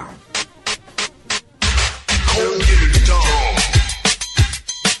SoFloRadio.com.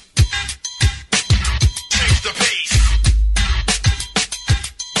 Change the pace.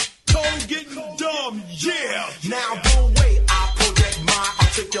 Cold getting dumb, yeah. Now don't wait, I project my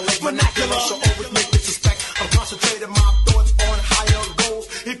articulate vernacular, so always make me suspect. I'm concentrating my thoughts on higher goals.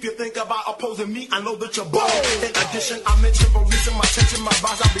 If you think about opposing me, I know that you're bold. In addition, I mentioned releasing my tension, my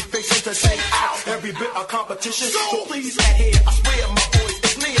rise, I'll be facing to take out every bit of competition. So please adhere, I swear my voice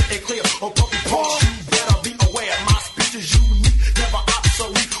is near and clear. Oh, puppy paws, you better be aware. My speech is unique, never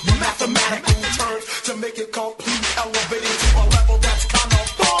obsolete. With mathematical terms to make it complete, elevating to a level that's kind of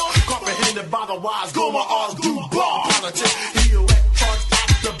far. Comprehended by the wise, go my R's, do bar. Politics, the electrons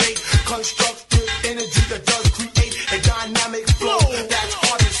activate, constructive energy that does create a dynamic flow that's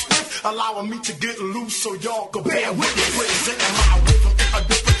hard and swift, allowing me to get loose so y'all can bear with it. Presenting my rhythm in a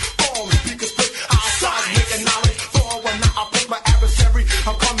different form, because split outside making knowledge. For when I put my adversary,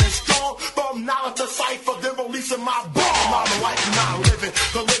 I'm coming strong from knowledge to cipher, then releasing my bomb. I'm a life not living,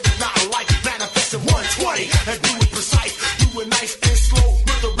 the living not a life, manifesting 120 and do it precise, do it nice and slow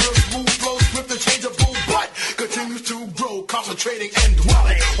with a real smooth flow, with the changeable but continues to grow, concentrating and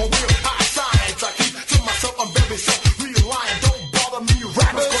dwelling on real high science. I keep to myself, I'm very self-realized.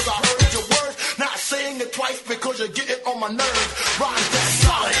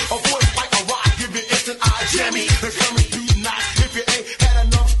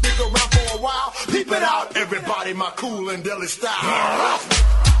 body, my cool and deli style.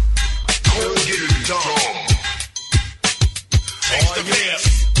 Cold get it dumb. Oh yeah,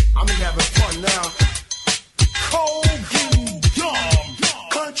 I'm having fun now. Cold getting dumb.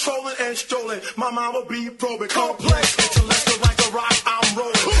 Controlling and strolling, my mind will be probing. Complex, intellectual like a rock, I'm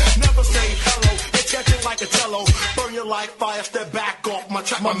rolling. Never say hello, it's catching like a cello. Burn you like fire, step back off my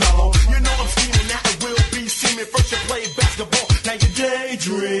track, my mellow. You know I'm scheming, now it will be seeming. First you play basketball, now you're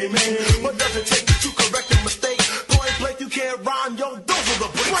daydreaming. What does it take to correct a mistake? Point blank, you can't rhyme, yo, those are the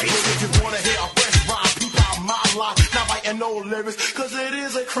breaks. If you wanna hear a fresh rhyme, peep out my line. Not writing no lyrics, cause it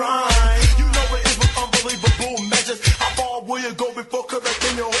is a crime. You know it is with unbelievable measures. How far will you go before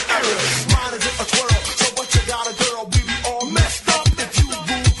correcting your errors? Mine isn't a twirl, so what you got a girl? We be all messed up if you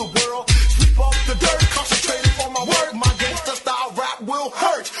rule the world. Sweep off the dirt, concentrating on my work. My gangsta style rap will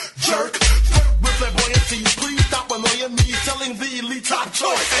hurt, jerk. With flamboyancy, please stop annoying me. Selling the elite top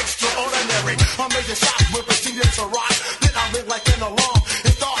choice, extraordinary. I made the shot with proceeded to rock. Then I live like an alarm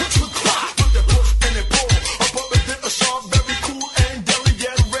and start to clock. With the push and the pull, above it did a sharp, very cool and deli,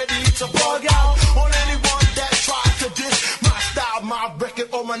 yet ready to bug out on anyone that tries to diss my style, my record,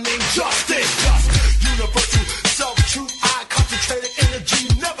 or my name. Justice, universal, self-truth. I concentrated energy,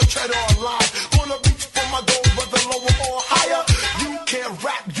 never tread on line. Gonna reach for my goal, whether lower or higher. You can't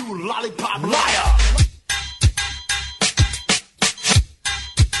rap, you lollipop liar.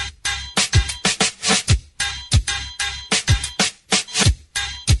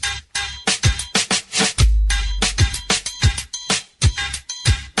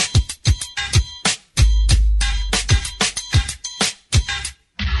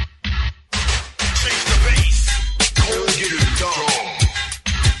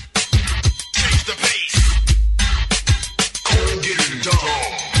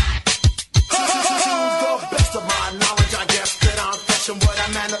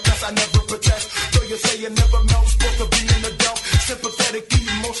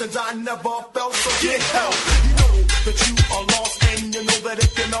 I never felt, so get help. You know that you are lost, and you know that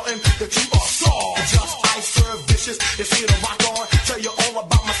if you're melting, that you are soft. Just ice serve vicious, it's here to rock on. Tell you all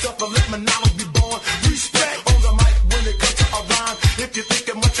about myself and let my knowledge be born. Respect on the mic when it comes to a rhyme. If you're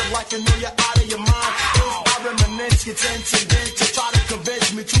thinking much of life, you know you're out of your mind. I reminisce, you tend to try to convince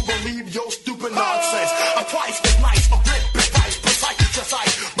me to believe your stupid nonsense. I'm twice as nice, a grip, precise, just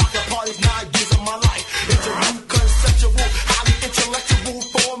ice. Rockin' parties 9 years of my life. It's a new conceptual, highly intellectual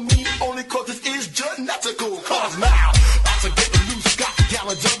for me. Only cause it is genetical. Cause now, I can get loose, got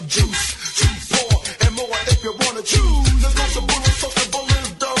gallons of juice. Choose 4 and more if you wanna choose. There's no subliminal, sociable is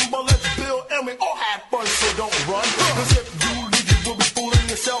dumb, but let's build and we all have fun, so don't run. Cause if you leave, you will be fooling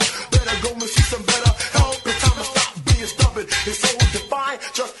yourself. Better go and see some better help. It's time to stop being stubborn. It's so defined,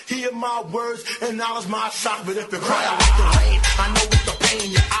 just hear my words and knowledge my shot. But if you're crying like the rain, I know it's the pain.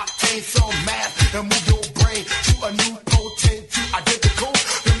 You obtain some math and move your brain to a new potent, to identical.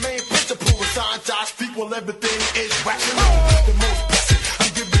 Science equal, everything is rational. The most blessed,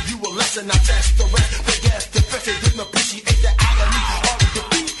 I'm giving you a lesson. I test the rest, but yes, the best didn't appreciate the agony of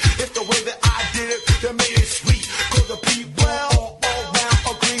defeat. It's the way that I did it that made it sweet. Cause the people all around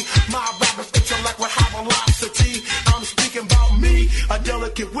agree. My rapper's intellect with high velocity. I'm speaking about me, a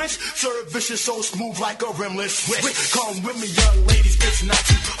delicate wish. Serve vicious, so smooth like a rimless switch. Come with me, young ladies, it's not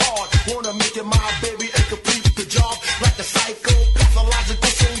too hard. Wanna make it my baby and complete the job like a psycho,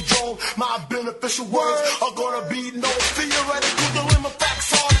 pathological syndrome. My beneficial words are gonna be no theoretical dilemma. Facts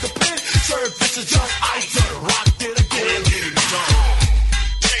hard to pin. Serve this is just ice and rock it again. Get it done.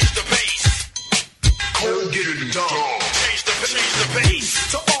 Change the bass. Cold get it done. Change the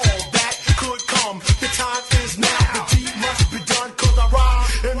bass. To all that could come, the time is now. The deed must be done, cause I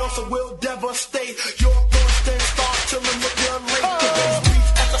ride and also will devastate your thoughts and start to manipulate the bass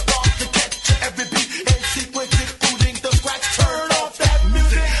beats as I start to catch every beat and sequence including the scratch. Turn off that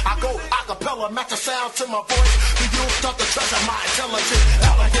music. I go acapella, match the sound to my voice. Then you'll start to treasure my intelligence.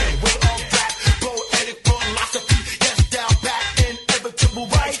 Elegant with all that poetic philosophy. Yes, down back, inevitable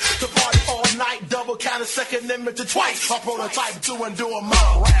right. To party all night, double count a second, image to twice. I prototype to endure my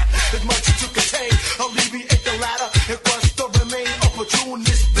rap. As much as to contain, alleviate the latter. And crush to remain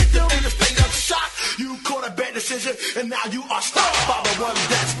opportunist victim in a state of shock. You caught a bad decision, and now you are stopped by the one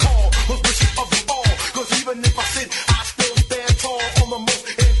that's called most vicious of you all. Cause even if I sit, I still stand tall on the most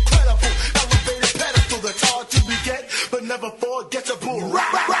incredible elevated pedestal that's hard to beget, but never forgettable.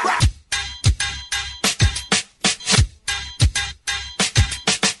 Rap, rap, rap, rap.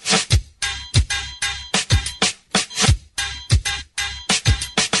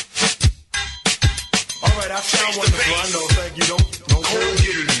 All right, I sound wonderful. I know. Thank you. Don't Cold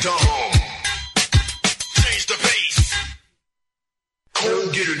get it done. Change the bass.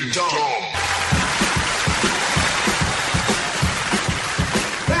 Cold get it done.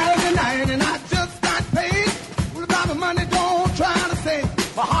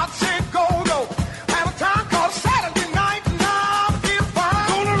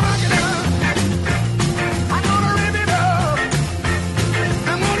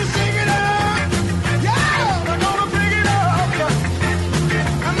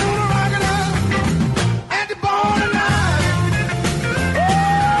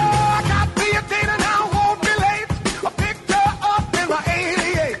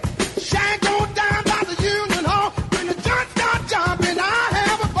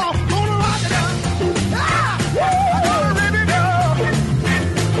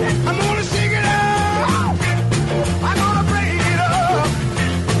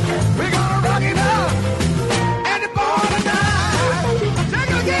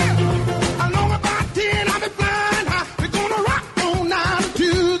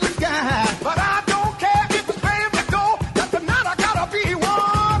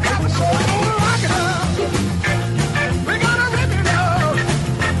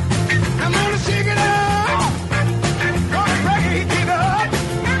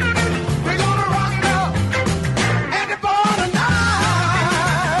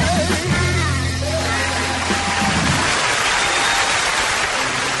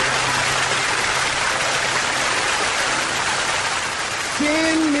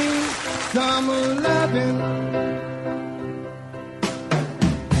 heaven.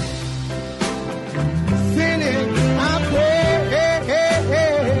 Sinning, I pray.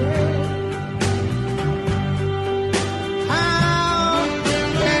 How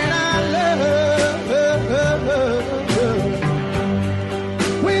can I love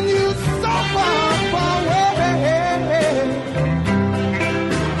when you so far, far away?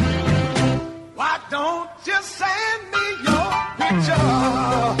 Why don't you send me your picture?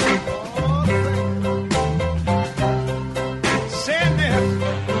 Send it,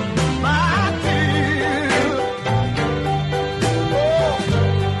 my dear. Oh,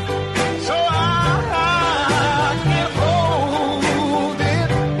 so I can hold it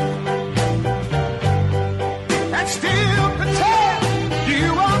and still pretend you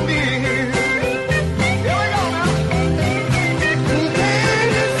are near. Here we go now. Can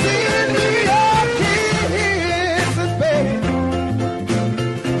you send me your kisses, babe?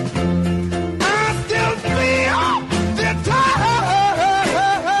 I still feel the touch.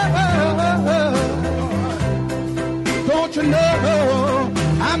 Don't you know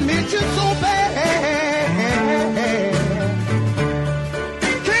I miss you so bad?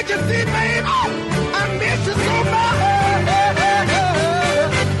 Can't you see, babe? I miss you so bad.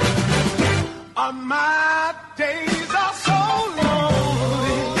 My days are so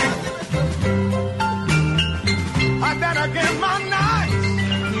lonely. I better get my nights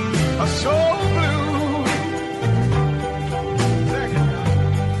are so blue.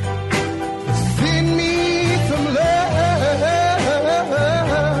 Send me some love.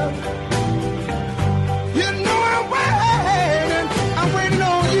 You know I'm waiting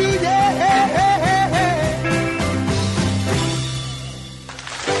on you, yeah.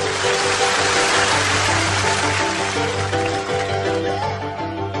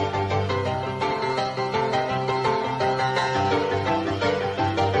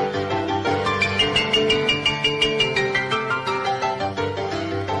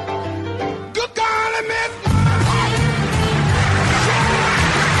 Good golly, miss.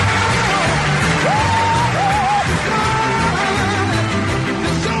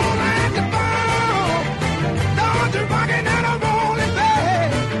 It's so like the ball. Don't you rockin' and a rollin',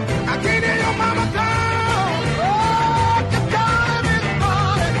 babe. I can't hear your mama call. Oh, good golly, miss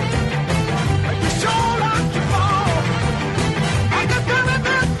Molly. You sure like the ball. I good golly,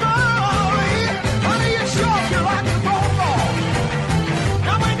 miss Molly. Honey, you sure you like the ball.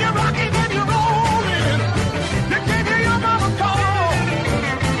 Now when you're rocking and you're rolling, you can't hear your mama call.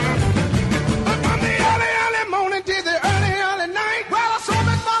 But from the early, early morning to the early, early night, well, I saw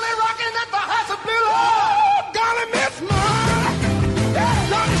Miss Molly rocking at the house of Blue. Oh, golly, Miss Molly,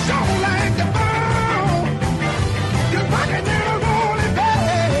 don't you show like the ball. You're rocking and a rolling,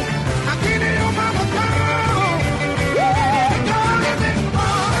 babe. I can't hear your mama call. Yeah, golly, Miss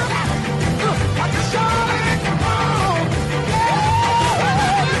Molly, I just show like the ball.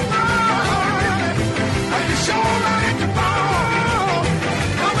 I just show like the ball.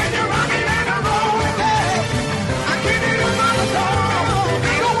 Now when you're rocking and a rolling, babe, I can't hear your mama call.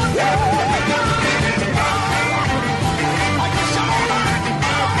 Go on, yeah, I just show like the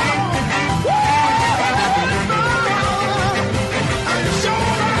ball. I just show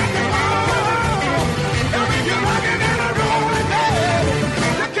like the ball. Now when you're rocking and a rolling, babe,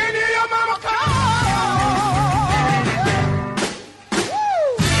 I can't hear your mama call.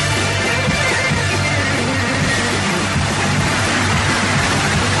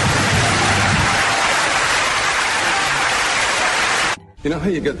 You know how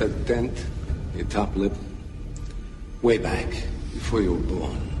you got that dent in your top lip? Way back, before you were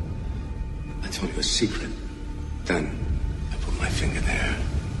born. I told you a secret. Then I put my finger there.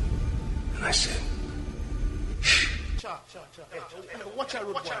 And I said, Watch out,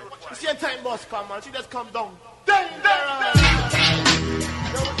 road boy. You see a time boss come, man. She just come down.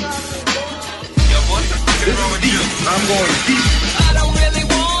 I'm going deep. I don't really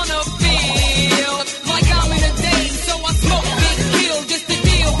wanna feel like I'm in a daze, so I smoke big kill just to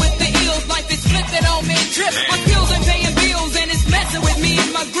deal with the ills. Life is flipped and on man trip. My skills ain't paying bills and it's messing with me in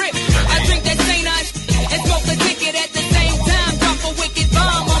my grip. I drink that St. and smoke a ticket at the same time. Drop a wicked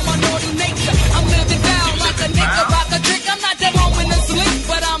bomb on my naughty nature. I'm living down like a nigga about the trick. I'm not that moment to sleep,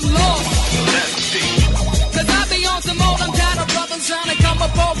 but I'm lost. Cause I be on some old, I'm tired of brothers trying to come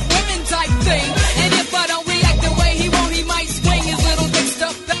up off women type thing. And if I don't react the way he want, he might swing his little dick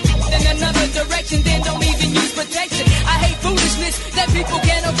stuff in another direction, then don't even use protection. I hate foolishness that people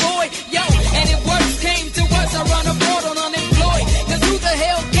can't avoid. Yo, and if worse came to worse, I run abroad on unemployed. Cause who the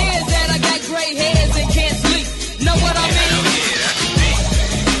hell cares that I got gray hairs and can't sleep? Know what I mean?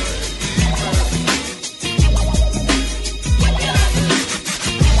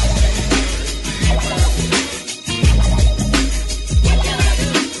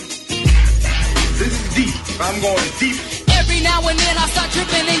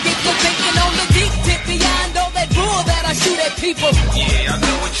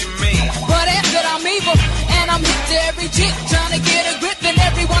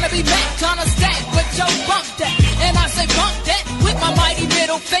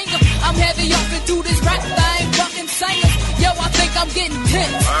 finger. I'm heavy up into this rap thing, fucking singers. Yo, I think I'm getting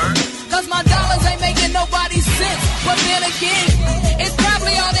tense. Cause my dollars ain't making nobody sense. But then again, it's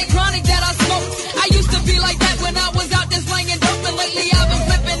probably all that chronic that I smoke. I used to be like that when I was out there slinging dope. And lately I've been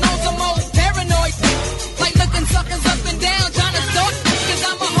flipping on some old paranoid. Like looking suckers up and down, trying to start. Cause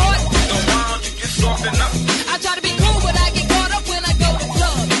I'm a heart. So why don't you get softened up? I try to be cool, but I get caught up when I go to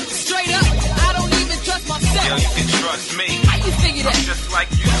club. Straight up, I don't even trust myself. Yo, you can trust me. How you figure that? I'm just like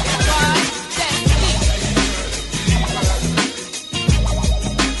you. Why? That's me.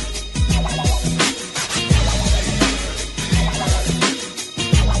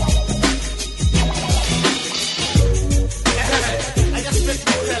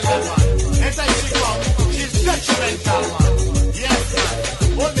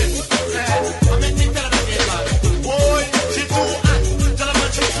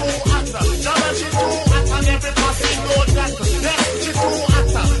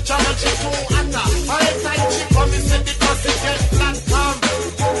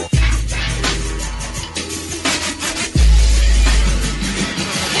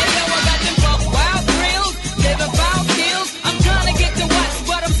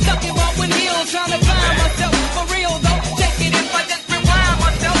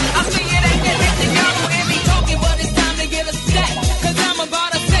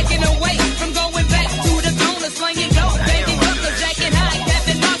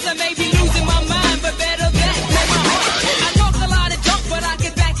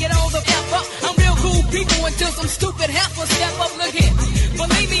 Until some stupid heifer step up, look here.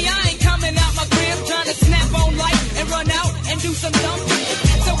 Believe me, I ain't coming out my crib trying to snap on light and run out and do some dumb shit.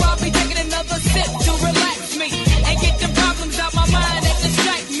 So I'll be taking another sip to relax me and get the problems out my mind that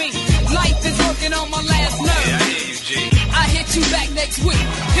distract me. Life is working on my last nerve. Yeah, I hear you, G. I hit you back next week.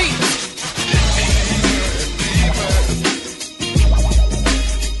 Peace.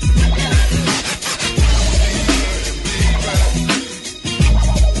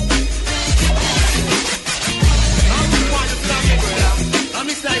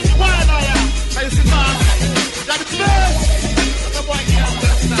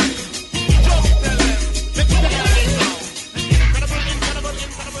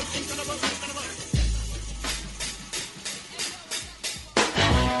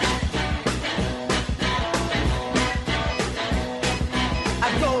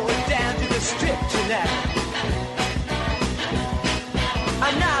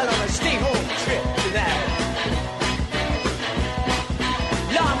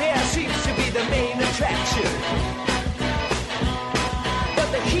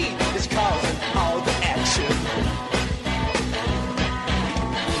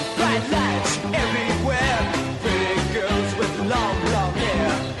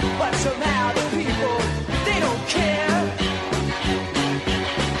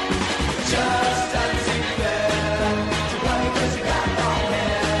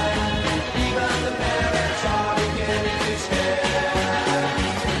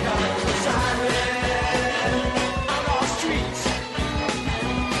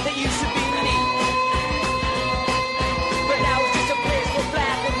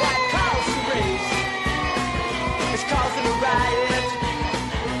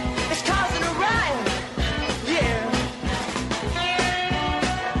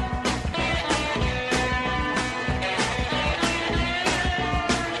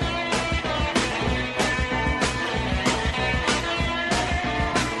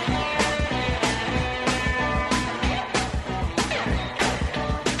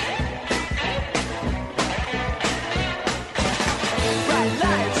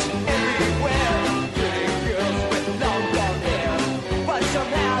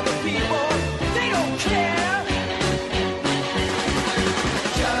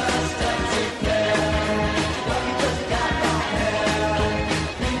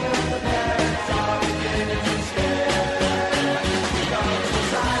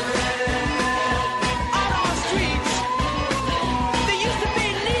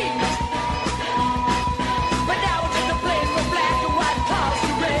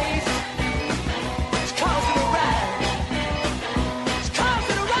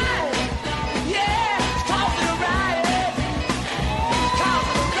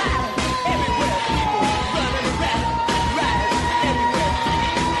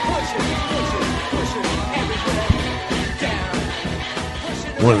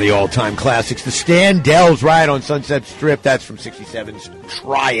 One of the all-time classics, the Standells Ride on Sunset Strip. That's from 67's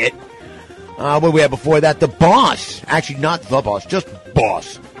Try It. What do we have before that? The Boss. Actually, not The Boss, just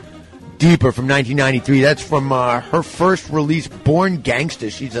Boss. Deeper from 1993. That's from her first release, Born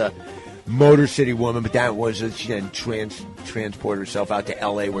Gangsta. She's a Motor City Woman, but that was she then transported herself out to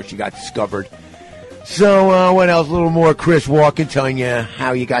L.A. where she got discovered. So what else? A little more Chris Walken telling you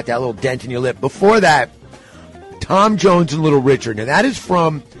how you got that little dent in your lip. Before that, Tom Jones and Little Richard. Now that is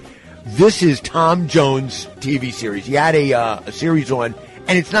from, this is Tom Jones' TV series. He had a series on,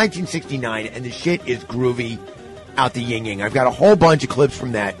 and it's 1969, and the shit is groovy out the yin-yang. I've got a whole bunch of clips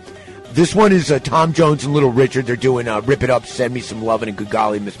from that. This one is Tom Jones and Little Richard. They're doing Rip It Up, Send Me Some Lovin' and Good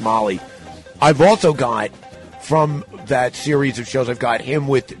Golly, Miss Molly. I've also got, from that series of shows, I've got him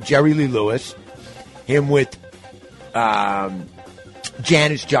with Jerry Lee Lewis, him with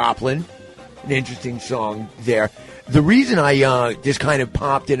Janis Joplin, an interesting song there. The reason I this kind of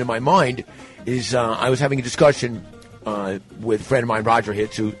popped into my mind is I was having a discussion with a friend of mine, Roger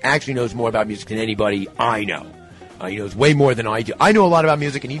Hitz, who actually knows more about music than anybody I know. He knows way more than I do. I know a lot about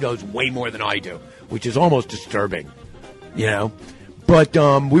music, and he knows way more than I do, which is almost disturbing, you know. But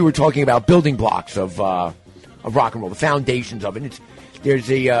we were talking about building blocks of rock and roll, the foundations of it.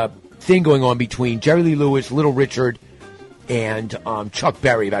 There's a thing going on between Jerry Lee Lewis, Little Richard, and Chuck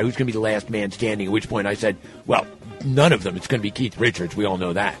Berry about who's going to be the last man standing, at which point I said, well, none of them. It's going to be Keith Richards. We all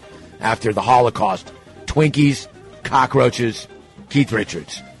know that. After the Holocaust, Twinkies, cockroaches, Keith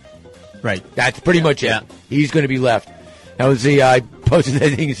Richards. Right. That's pretty much it. Yeah. He's going to be left. That was I posted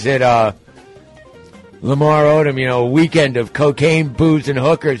that thing that said, Lamar Odom, a weekend of cocaine, booze, and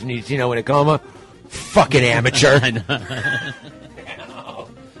hookers, and he's, in a coma. Fucking amateur. I know.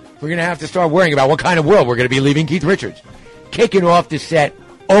 We're going to have to start worrying about what kind of world we're going to be leaving Keith Richards. Kicking off the set,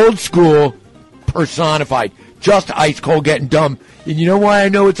 old school personified. Just ice cold getting dumb. And you know why I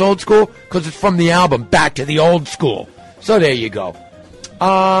know it's old school? Because it's from the album Back to the Old School. So there you go.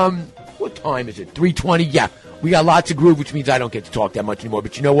 What time is it? 3:20? Yeah. We got lots of groove, which means I don't get to talk that much anymore.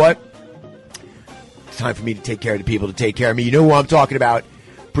 But you know what? It's time for me to take care of the people to take care of me. You know who I'm talking about.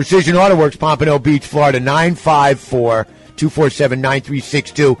 Precision Auto Works, Pompano Beach, Florida,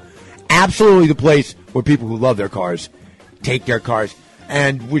 954-247-9362. Absolutely the place where people who love their cars take their cars.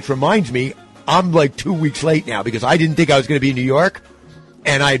 And which reminds me, I'm like 2 weeks late now because I didn't think I was going to be in New York.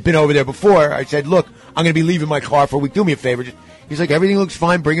 And I had been over there before. I said, look, I'm going to be leaving my car for a week. Do me a favor. He's like, everything looks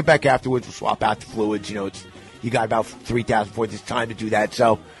fine. Bring it back afterwards. We'll swap out the fluids. You got about 3,000 for this time to do that.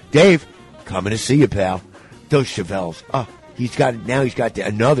 So, Dave, coming to see you, pal. Those Chevelles. Oh, he's got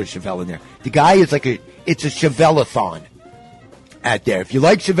another Chevelle in there. The guy is it's a Chevelle-a-thon out there. If you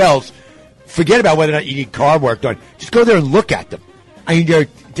like Chevelles, forget about whether or not you need car work done. Just go there and look at them. I mean,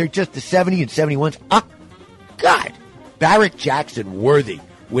 they're just the 70 and 71s. Oh, God. Barrett Jackson worthy,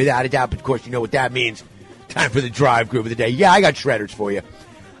 without a doubt. But, of course, you know what that means. Time for the drive group of the day. Yeah, I got shredders for you.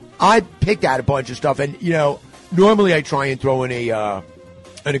 I picked out a bunch of stuff, and, normally I try and throw in an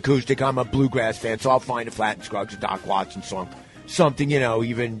acoustic. I'm a bluegrass fan, so I'll find a Flat and Scruggs, a Doc Watson song. Something,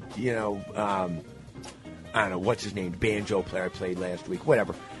 even, I don't know, what's his name, the banjo player I played last week,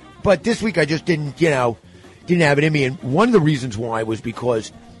 whatever. But this week I just didn't have it in me. And one of the reasons why was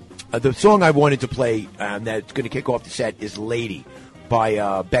because the song I wanted to play that's going to kick off the set is Lady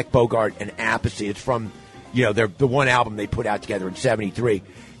by Beck Bogart and Appice. It's from, the one album they put out together in 73.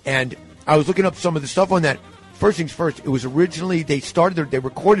 And I was looking up some of the stuff on that. First things first, it was originally, they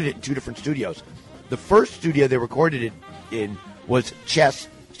recorded it in two different studios. The first studio they recorded it in was Chess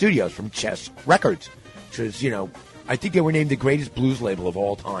Studios from Chess Records, which is, I think they were named the greatest blues label of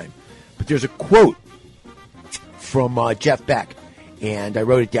all time. But there's a quote from Jeff Beck, and I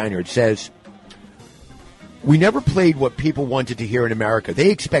wrote it down here. It says, "We never played what people wanted to hear in America.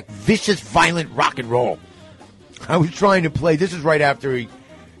 They expect vicious, violent rock and roll." I was trying to play, this is right after he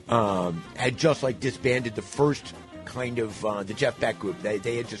had just disbanded the first kind of the Jeff Beck group.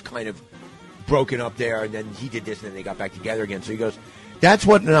 They had just kind of broken up there, and then he did this, and then they got back together again. So he goes, that's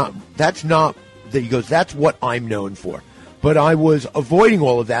what I'm known for. But I was avoiding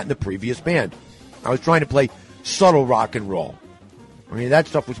all of that in the previous band. I was trying to play subtle rock and roll. I mean, that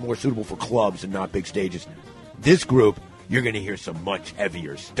stuff was more suitable for clubs and not big stages. This group, you're going to hear some much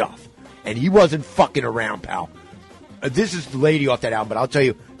heavier stuff. And he wasn't fucking around, pal. This is the Lady off that album, but I'll tell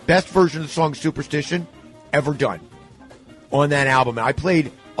you, best version of the song Superstition ever done on that album. And I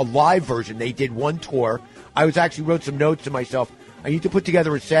played a live version. They did one tour. I actually wrote some notes to myself. I need to put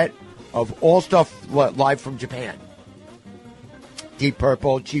together a set of all stuff live from Japan. Deep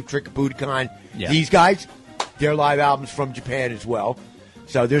Purple, Cheap Trick of Budokan. Yeah. These guys, their live albums from Japan as well.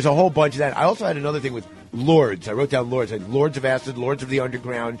 So there's a whole bunch of that. I also had another thing with Lords. I wrote down Lords. I had Lords of Acid, Lords of the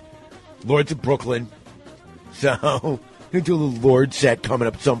Underground, Lords of Brooklyn. So I'm going to do a little Lord set coming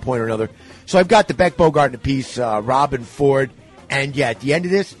up at some point or another. So I've got the Beck Bogart piece, Robin Ford. And, yeah, at the end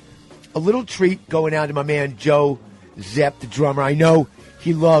of this, a little treat going out to my man Joe Zepp, the drummer. I know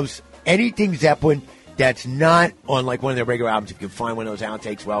he loves anything Zeppelin that's not on like one of their regular albums, if you can find one of those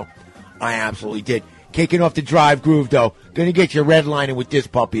outtakes, well, I absolutely did. Kicking off the Drive Groove, though. Going to get you redlining with this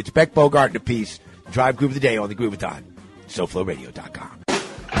puppy. It's Beck Bogart and a piece. Drive Groove of the Day on the Groovathon. SoFloRadio.com.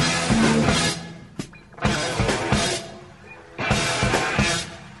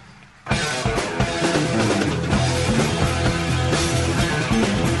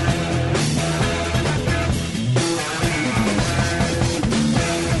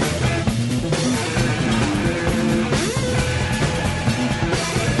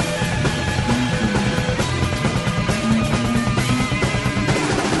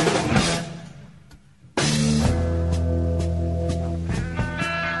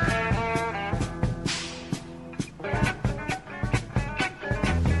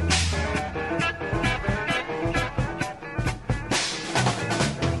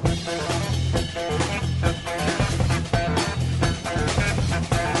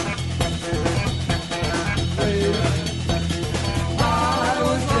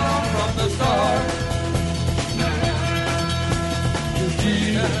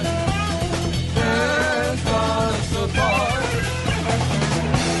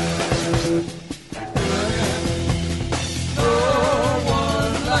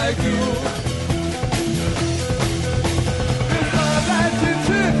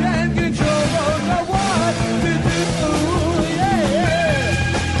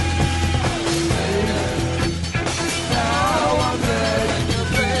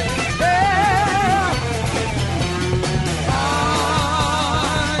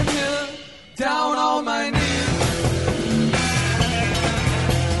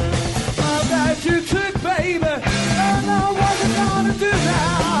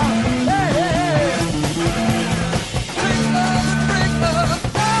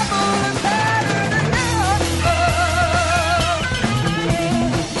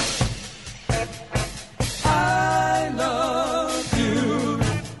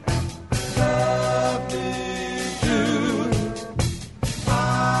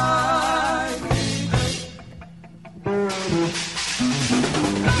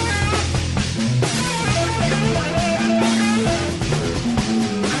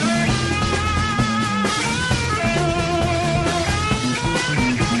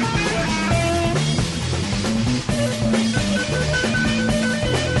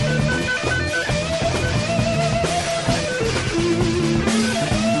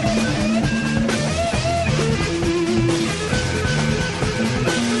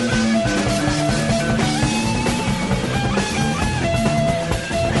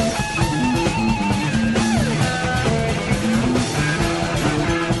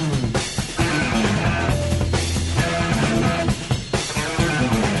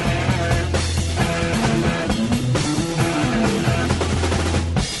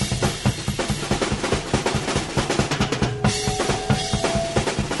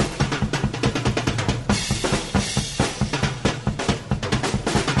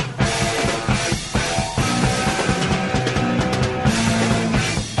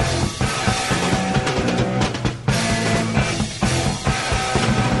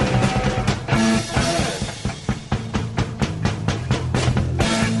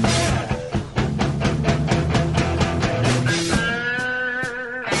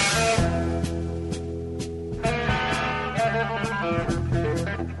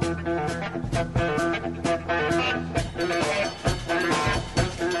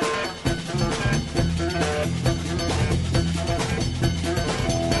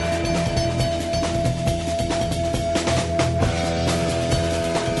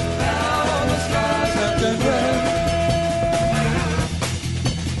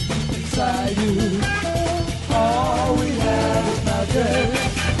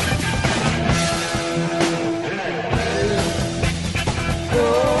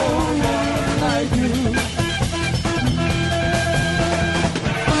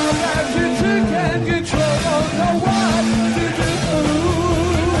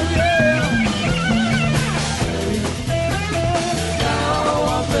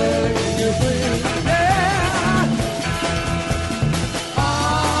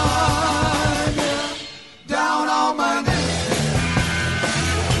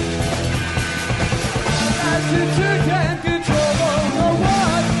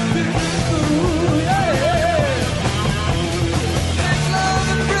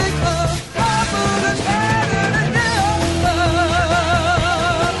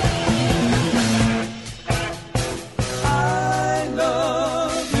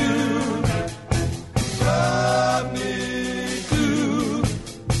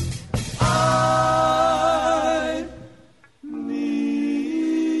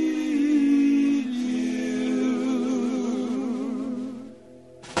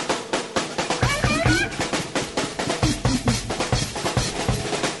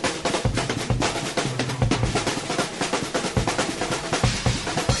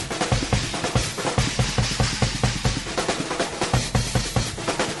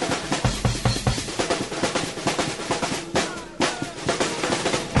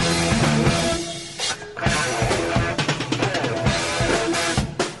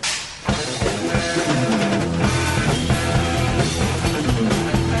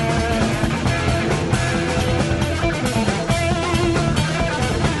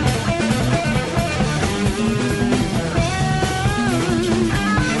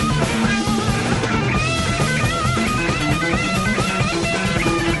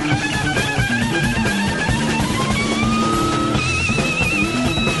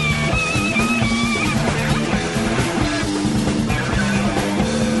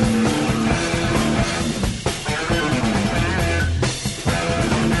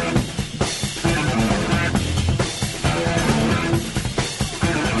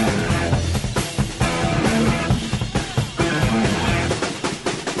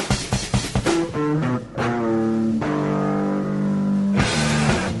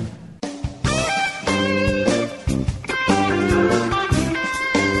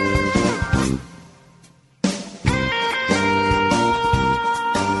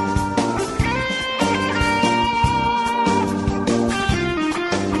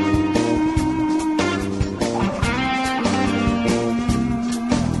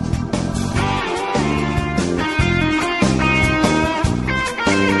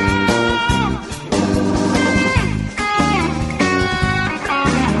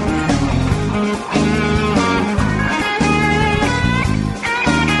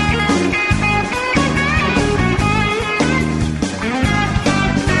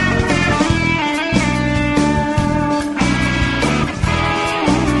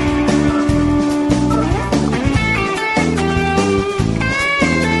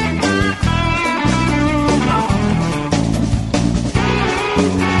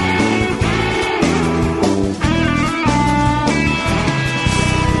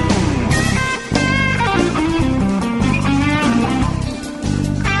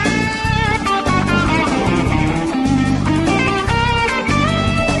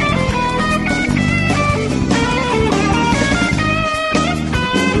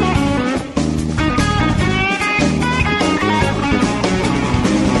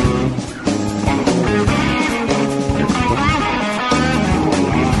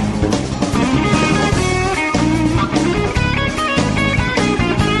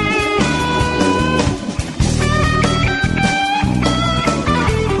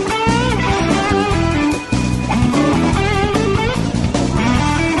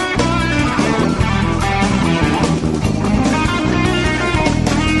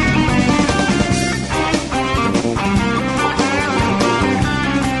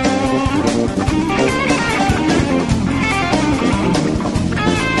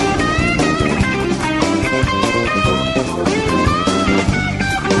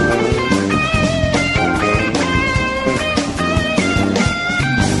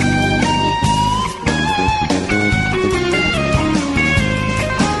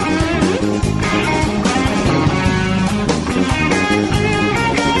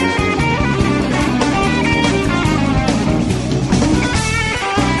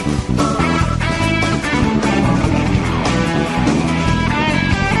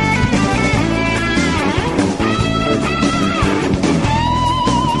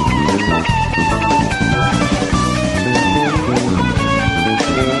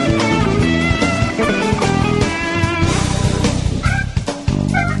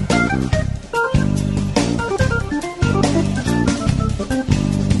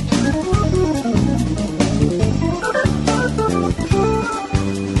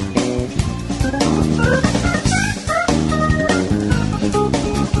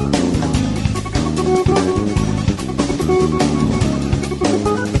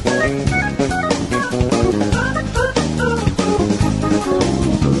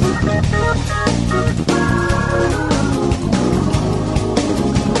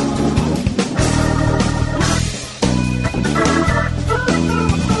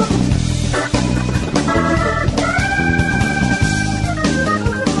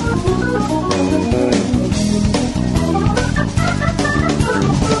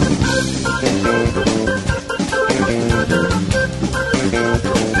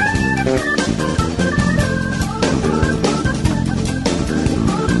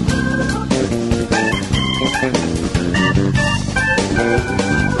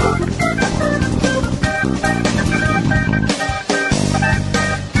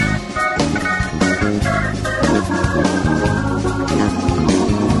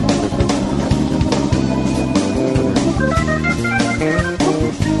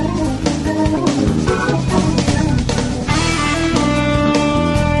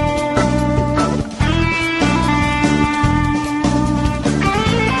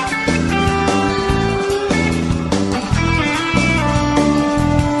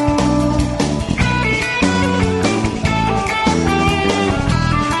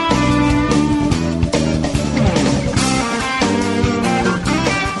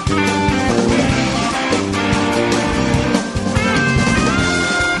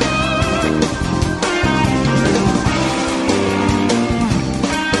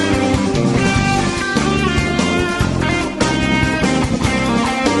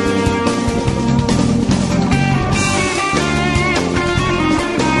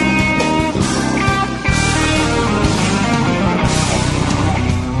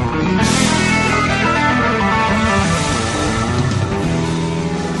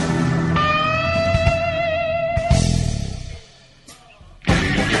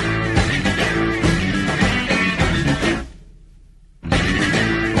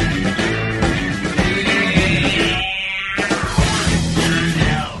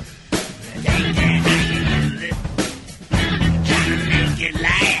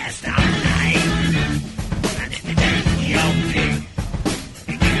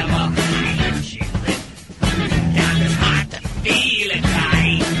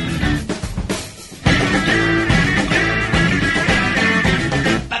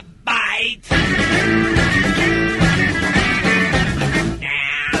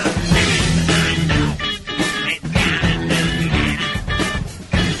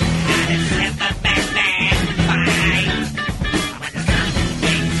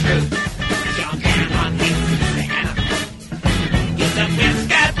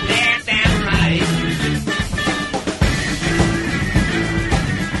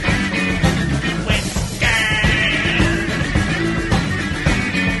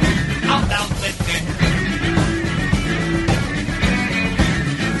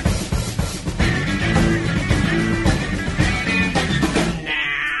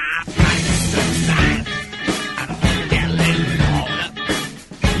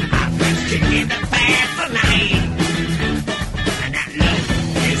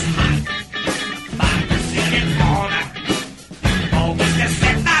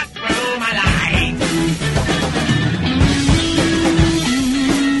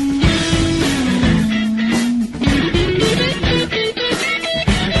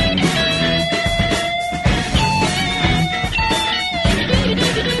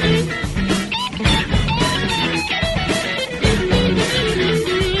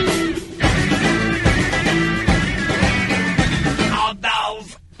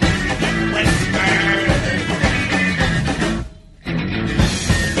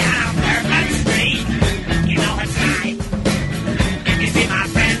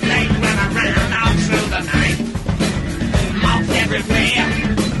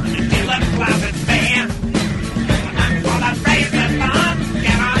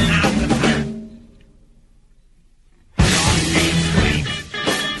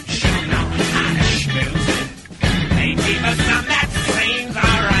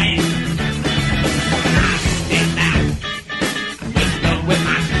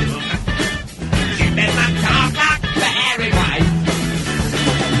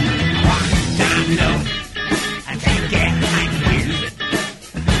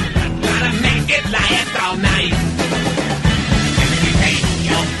 get laughed all night. If you take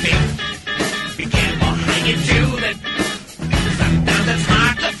your pick, be careful how you do it. Sometimes it's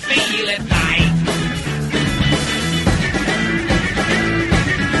hard to feel it right.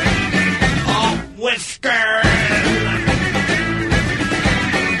 Oh, whiskers.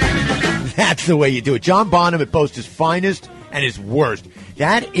 That's the way you do it. John Bonham at both his finest and his worst.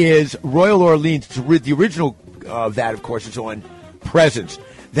 That is Royal Orleans. The original of that, of course, is on Presence.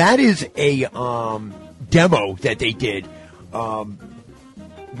 That is a demo that they did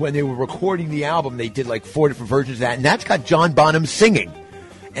when they were recording the album. They did like 4 different versions of that, and that's got John Bonham singing.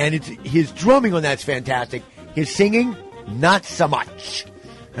 And his drumming on that's fantastic. His singing, not so much.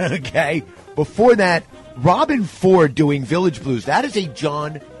 Okay? Before that, Robin Ford doing Village Blues. That is a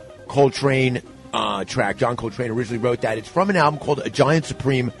John Coltrane track. John Coltrane originally wrote that. It's from an album called A Giant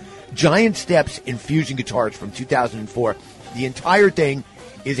Supreme, Giant Steps in Fusion Guitars from 2004. The entire thing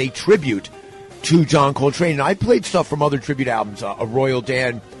is a tribute to John Coltrane. And I played stuff from other tribute albums, a Royal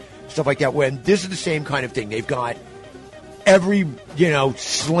Dan, stuff like that, when this is the same kind of thing. They've got every,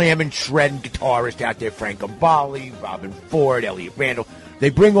 slamming, shredding guitarist out there, Frank Gambale, Robin Ford, Elliot Randall. They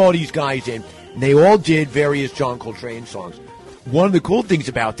bring all these guys in, and they all did various John Coltrane songs. One of the cool things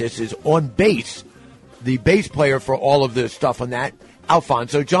about this is on bass, the bass player for all of the stuff on that,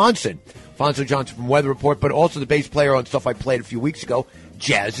 Alfonso Johnson. Alfonso Johnson from Weather Report, but also the bass player on stuff I played a few weeks ago,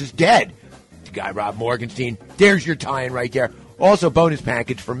 Jazz is Dead. The guy, Rob Morgenstein. There's your tie-in right there. Also, bonus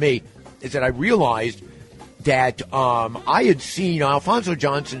package for me is that I realized that I had seen Alfonso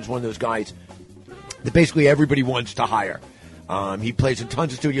Johnson's one of those guys that basically everybody wants to hire. He plays in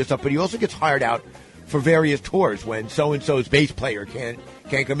tons of studio stuff, but he also gets hired out for various tours when so-and-so's bass player can't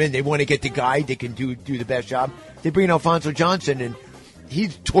come in. They want to get the guy that can do the best job. They bring in Alfonso Johnson, and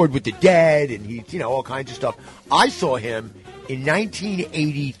he's toured with the Dead, and he's, all kinds of stuff. I saw him in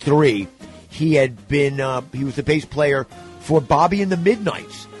 1983. He had been, he was the bass player for Bobby and the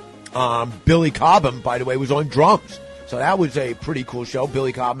Midnights. Billy Cobham, by the way, was on drums. So that was a pretty cool show.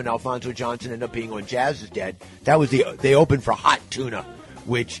 Billy Cobham and Alfonso Johnson ended up being on Jazz is Dead. That was they opened for Hot Tuna,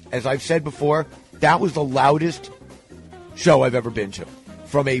 which, as I've said before, that was the loudest show I've ever been to.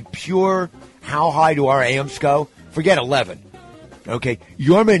 From a pure, how high do our amps go? Forget 11. Okay,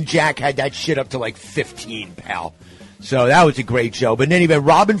 Yorma and Jack had that shit up to like 15, pal. So that was a great show. But in any event,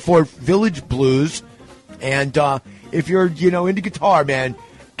 Robin Ford, Village Blues, and if you're, into guitar, man,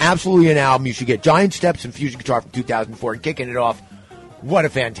 absolutely an album you should get. Giant Steps in Fusion Guitar from 2004, and kicking it off, what a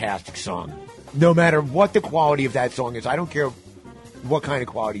fantastic song. No matter what the quality of that song is, I don't care what kind of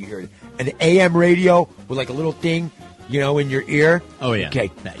quality you hear. An AM radio with like a little thing, in your ear. Oh, yeah. Okay.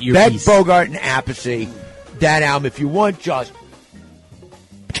 Beck, Bogart, and Appice, that album, if you want just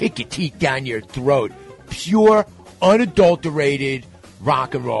kick your teeth down your throat, pure, unadulterated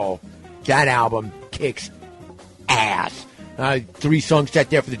rock and roll, that album kicks ass. 3 songs set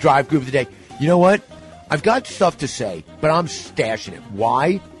there for the drive groove of the day. You know what? I've got stuff to say, but I'm stashing it.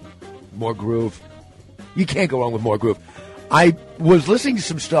 Why? More groove. You can't go wrong with more groove. I was listening to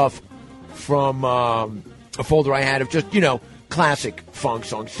some stuff from a folder I had of just, classic funk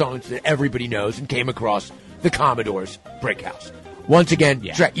songs that everybody knows, and came across the Commodore's Brick House. Once again,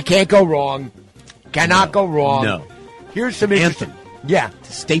 you can't go wrong. Cannot go wrong. No. Here's some interesting. Anthem. Yeah. It's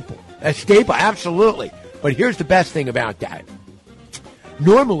a staple. A staple, absolutely. But here's the best thing about that.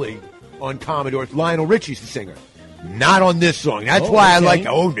 Normally, on Commodore's, Lionel Richie's the singer. Not on this song. That's why I like,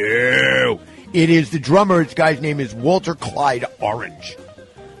 oh no. It is the drummer. This guy's name is Walter Clyde Orange.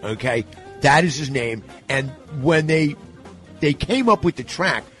 Okay? That is his name. And when they came up with the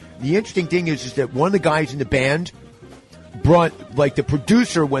track, the interesting thing is that one of the guys in the band brought, like, the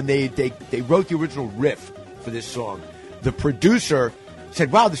producer, when they wrote the original riff for this song, the producer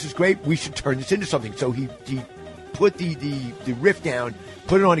said, wow, this is great, we should turn this into something. So he put the riff down,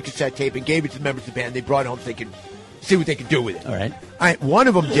 put it on a cassette tape, and gave it to the members of the band. They brought it home so they could see what they could do with it. All right. One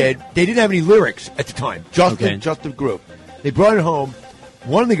of them did. They didn't have any lyrics at the time, just the group. They brought it home.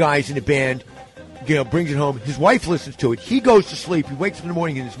 One of the guys in the band, brings it home. His wife listens to it. He goes to sleep. He wakes up in the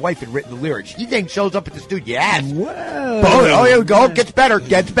morning, and his wife had written the lyrics. He then shows up at the studio. Yes. Whoa. Oh, here we go. Gets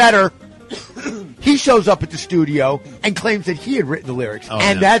better. He shows up at the studio and claims that he had written the lyrics. Oh,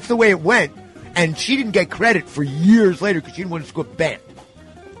 and no. that's the way it went. And she didn't get credit for years later because she didn't want to screw up the band.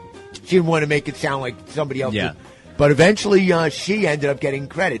 She didn't want to make it sound like somebody else did. But eventually, she ended up getting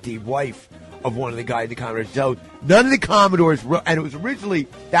credit, the wife of one of the guys in the Commodores. So none of the Commodores wrote, and it was originally,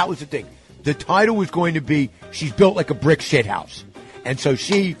 that was the thing. The title was going to be, She's Built Like a Brick Shit House. And so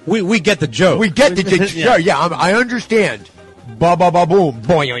she... We get the joke. We get the joke. Sure, yeah, I understand. Ba-ba-ba-boom.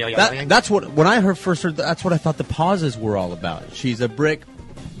 Boing. That's what, when I first heard, that's what I thought the pauses were all about. She's a brick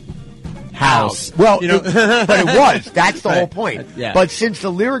house. Well, you know, but it was. That's the Right. whole point. Yeah. But since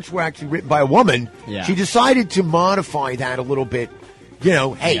the lyrics were actually written by a woman, Yeah. she decided to modify that a little bit. You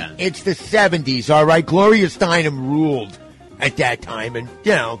know, hey, Yeah. it's the 70s, all right? Gloria Steinem ruled at that time, and,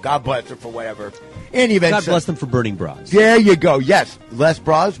 you know, God bless her for whatever. In any event, God bless them for burning bras. there you go. Yes, less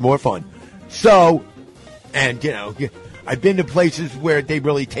bras, more fun. So, and, you know, I've been to places where they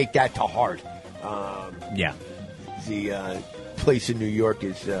really take that to heart. Yeah. The place in New York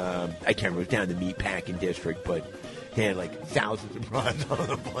is, I can't remember, it was down in the Meatpacking District, but they had like thousands of bras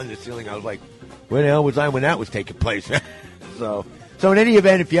on the ceiling. I was like, where the hell was I when that was taking place? So in any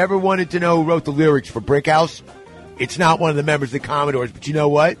event, if you ever wanted to know who wrote the lyrics for Brick House, it's not one of the members of the Commodores, but you know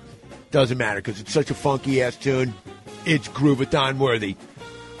what? Doesn't matter because it's such a funky-ass tune. It's Groovathon worthy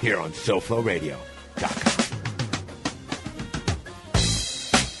here on SoFloRadio.com.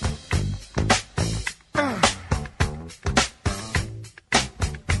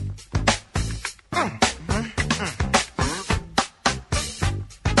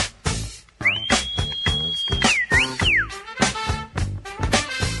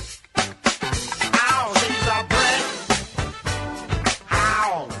 Ow, she's a brick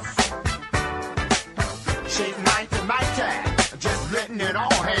house. She's mighty, mighty, just letting it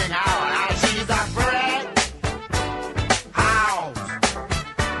all hang out. Ow, she's a brick house.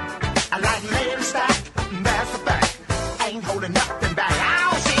 I like lady stack, that's a fact. Ain't holding nothing back.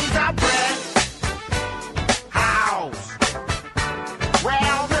 Ow, she's a brick house.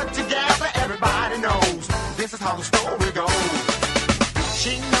 Well, put together, everybody knows this is how the story goes.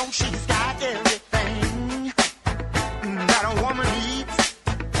 She knows she's got everything that a woman needs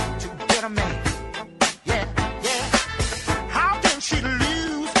to get a man. Yeah, yeah. How can she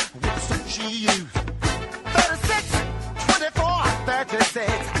lose with the suit she used? 36, 24,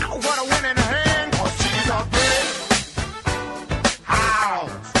 36. Ow, what a winning hand, 'cause she's a big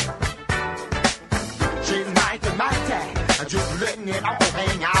house. She's mighty, mighty, just letting it all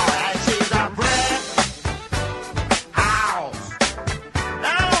hang out. And she's a brick house.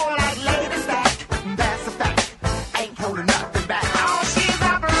 Now, like lady stack, that's a fact. Ain't holding nothing back. Oh, she's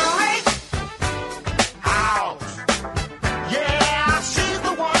a brick house. Yeah, she's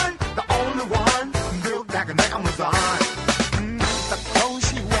the one, the only one, built like an Amazon. The clothes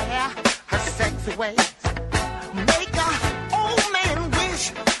she wear, her sexy ways, make a old man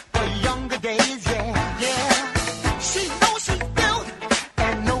wish for younger days. Yeah, yeah. She knows she's built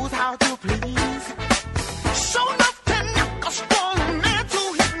and knows how to please. So enough to knock a strong man to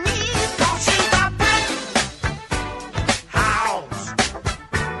his knees. 'Cause she's a brick house.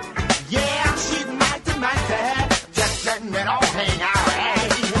 Yeah, she's mighty, mighty, just letting it all hang out. Hey,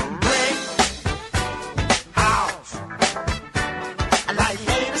 brick house. I like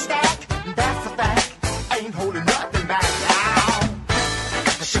lady stack, that's a fact. Ain't holding nothing back now.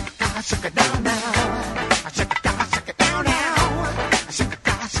 Shake it down now. Shake it down now. Shake it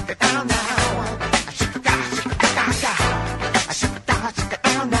down now. Shake it down now.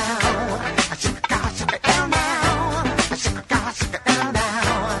 Shake it down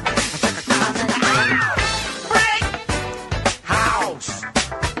now. Shake it down now. Brick house.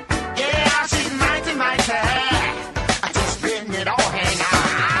 Yeah, she's mighty, mighty. Just letting it all hang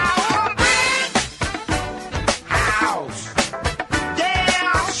out. Brick house.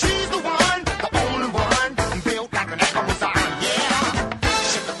 Yeah, she's the one, the only one, built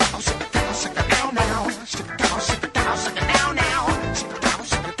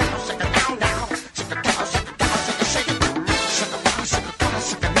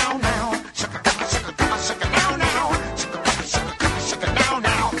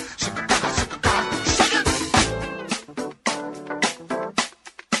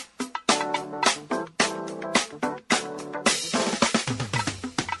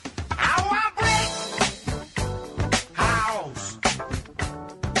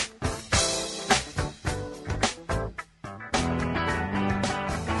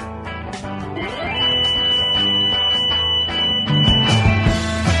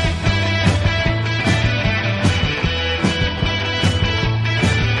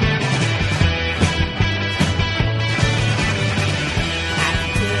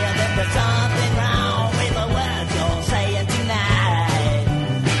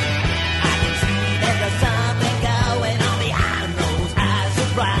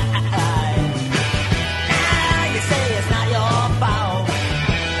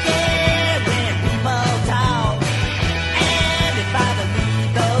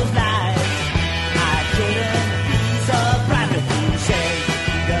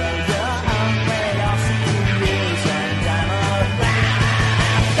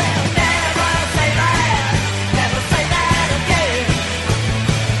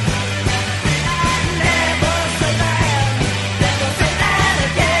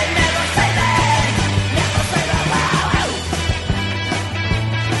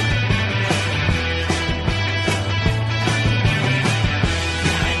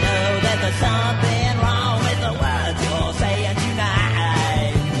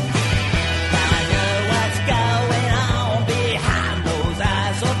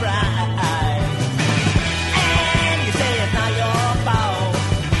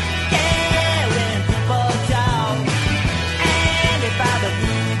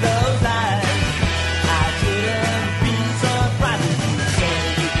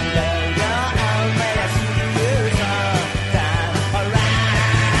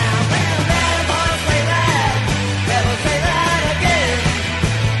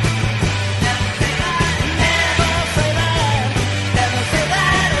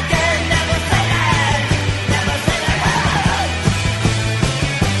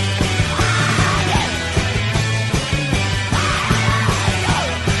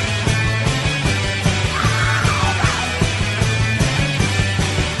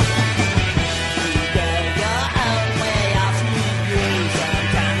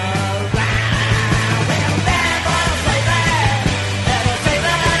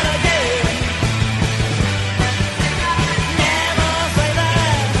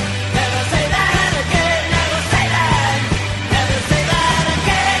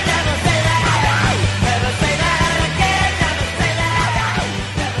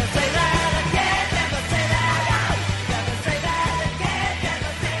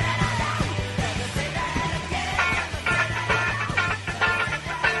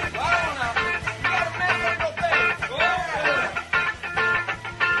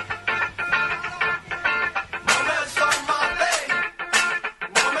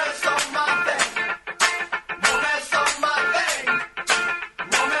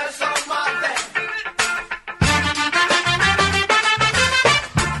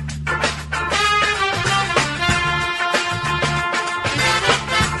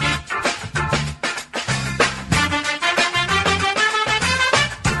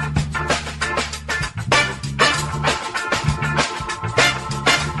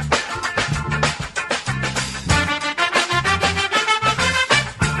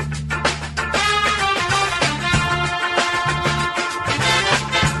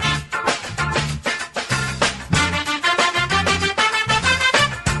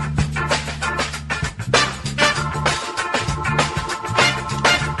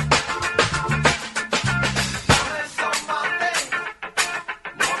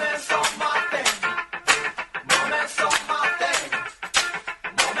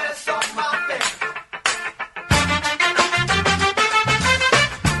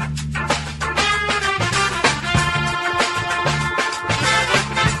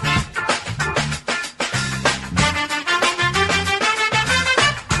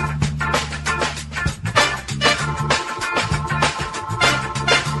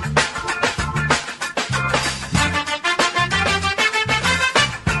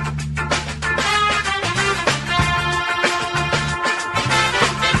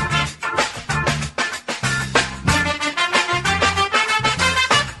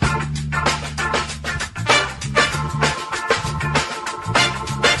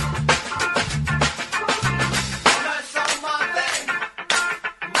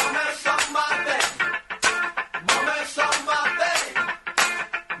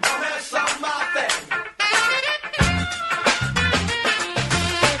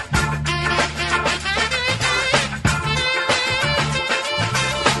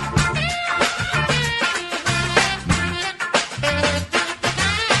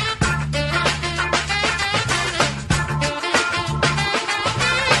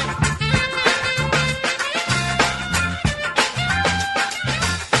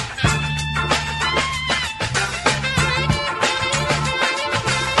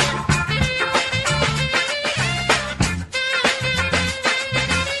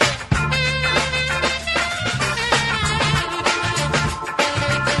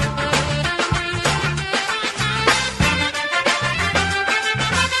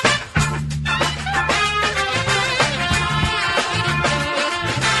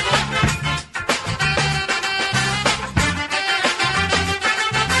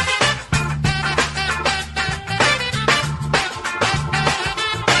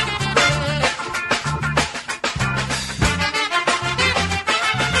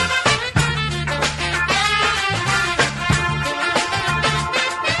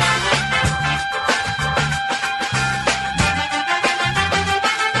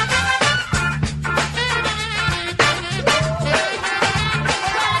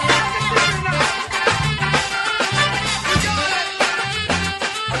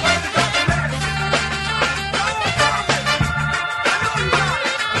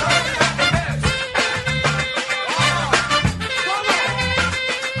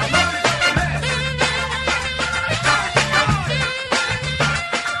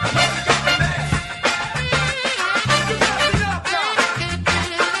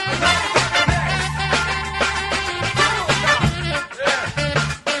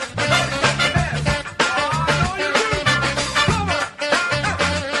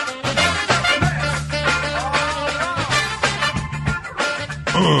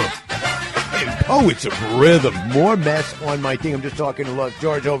Poets of Rhythm. More mess on my thing. I'm just talking to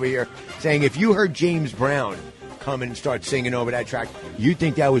George over here saying if you heard James Brown come and start singing over that track, you'd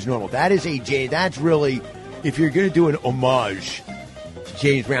think that was normal. That is that's really, if you're going to do an homage to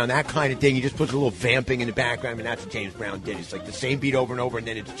James Brown, that kind of thing, he just puts a little vamping in the background, and that's what James Brown did. It's like the same beat over and over, and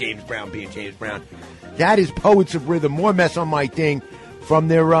then it's James Brown being James Brown. That is Poets of Rhythm. More mess on my thing from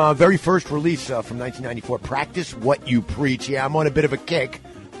their very first release from 1994, Practice What You Preach. Yeah, I'm on a bit of a kick,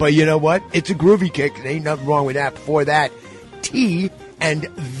 but you know what? It's a groovy kick. There ain't nothing wrong with that. Before that, T and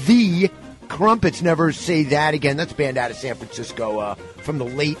The Crumpets. Never Say That Again. That's a band out of San Francisco from the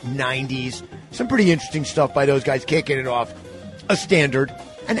late 90s. Some pretty interesting stuff by those guys, kicking it off. A standard,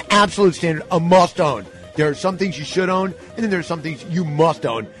 an absolute standard, a must-own. There are some things you should own, and then there are some things you must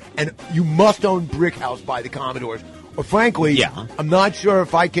own. And you must own Brick House by the Commodores. Or frankly, I'm not sure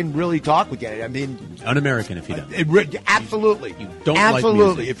if I can really talk with you. I mean, un-American if you don't. Absolutely. You don't absolutely.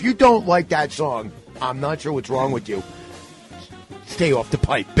 like music. If you don't like that song, I'm not sure what's wrong with you. Stay off the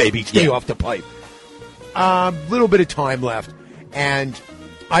pipe, baby. Stay off the pipe. Little bit of time left. And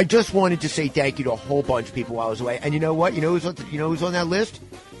I just wanted to say thank you to a whole bunch of people while I was away. And you know what? You know who's on that list?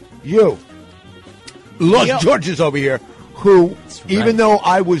 You. Los Georges over here, who, even though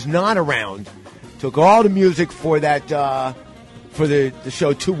I was not around, took all the music for that for the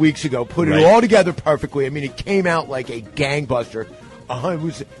show 2 weeks ago, put it all together perfectly. I mean, it came out like a gangbuster. It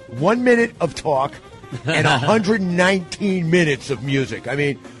was 1 minute of talk and 119 minutes of music. I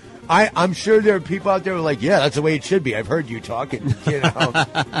mean, I'm sure there are people out there who are like, yeah, that's the way it should be. I've heard you talking, you know.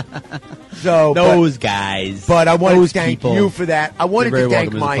 So those guys. But I want to thank people. you for that. I wanted to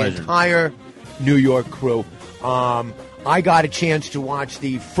thank my entire New York crew. I got a chance to watch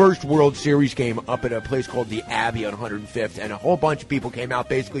the first World Series game up at a place called the Abbey on 105th, and a whole bunch of people came out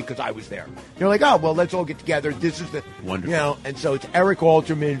basically because I was there. They're like, oh, well, let's all get together. This is the wonderful. You know, and so it's Eric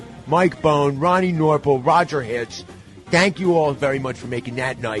Alterman, Mike Bone, Ronnie Norpo, Roger Hitz. Thank you all very much for making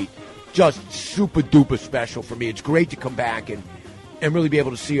that night just super duper special for me. It's great to come back and really be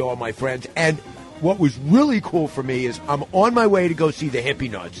able to see all my friends. And what was really cool for me is I'm on my way to go see the Hippie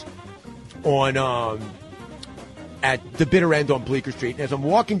Nuts on at the bitter end on Bleecker Street. And as I'm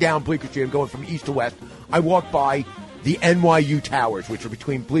walking down Bleecker Street, I'm going from east to west, I walk by the NYU Towers, which are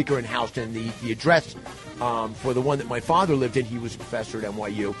between Bleecker and Houston. The address for the one that my father lived in, he was a professor at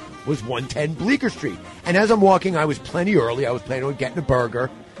NYU, was 110 Bleecker Street. And as I'm walking, I was plenty early. I was planning on getting a burger,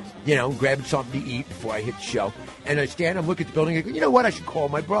 you know, grabbing something to eat before I hit the show. And I stand, I'm looking at the building, I go, you know what, I should call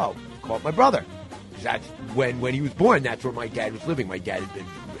my brother. Because that's when he was born, that's where my dad was living. My dad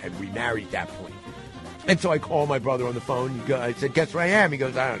had remarried at that point. And so I call my brother on the phone. I said, guess where I am? He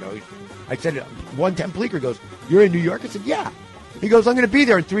goes, I don't know. I said, 110 Bleecker. Goes, you're in New York? I said, yeah. He goes, I'm going to be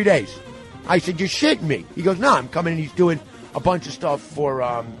there in 3 days. I said, you're shitting me. He goes, no, I'm coming, and he's doing a bunch of stuff for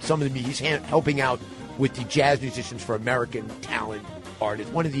some of the, he's helping out with the Jazz Musicians for American Talent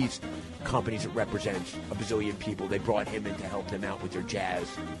Artists. One of these companies that represents a bazillion people. They brought him in to help them out with their jazz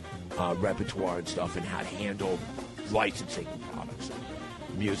repertoire and stuff, and how to handle licensing products and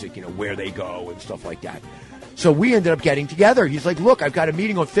music, you know, where they go and stuff like that. So we ended up getting together. He's like, look, I've got a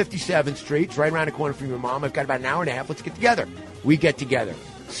meeting on 57th Street. It's right around the corner from your mom. I've got about an hour and a half. Let's get together. We get together.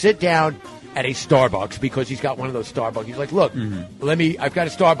 Sit down at a Starbucks, because he's got one of those Starbucks. He's like, look, I've got a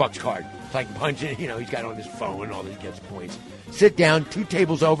Starbucks card. It's like punching, you know, he's got it on his phone and all these gets points. Sit down. 2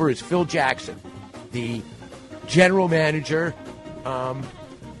 tables over is Phil Jackson, the general manager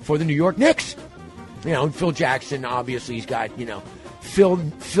for the New York Knicks. You know, and Phil Jackson, obviously, he's got, you know,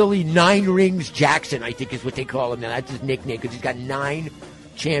 Philly 9 Rings Jackson, I think is what they call him now. That's his nickname, because he's got 9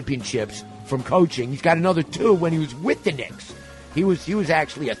 championships from coaching. He's got another 2 when he was with the Knicks. He was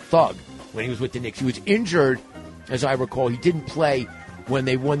actually a thug when he was with the Knicks. He was injured, as I recall. He didn't play when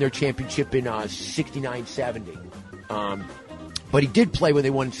they won their championship in 69-70. But he did play when they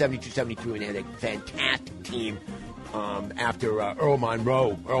won in 72-73, and they had a fantastic team. After Earl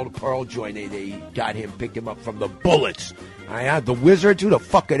Monroe, Earl the Pearl joined, they got him, picked him up from the Bullets. All right, the Wizards, who the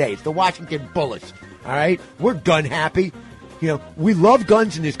fuck are they? It's the Washington Bullets. All right, we're gun happy. You know, we love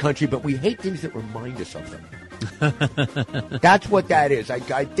guns in this country, but we hate things that remind us of them. That's what that is.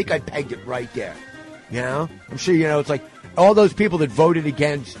 I think I pegged it right there. You know, I'm sure, you know, it's like all those people that voted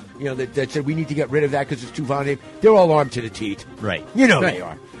against, you know, that said we need to get rid of that because it's too violent. They're all armed to the teeth. Right. You know they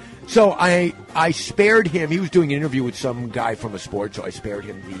are. So I spared him. He was doing an interview with some guy from a sport, so I spared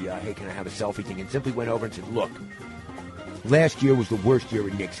him the, hey, can I have a selfie thing, and simply went over and said, look, last year was the worst year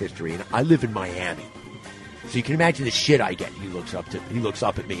in Knicks history, and I live in Miami. So you can imagine the shit I get. He looks up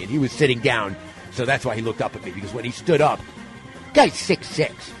at me, and he was sitting down, so that's why he looked up at me, because when he stood up, guy's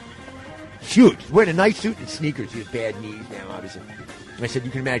 6'6". Huge. He's wearing a nice suit and sneakers. He has bad knees now, obviously. And I said,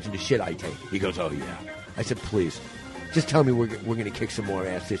 you can imagine the shit I take. He goes, oh, yeah. I said, please, just tell me we're going to kick some more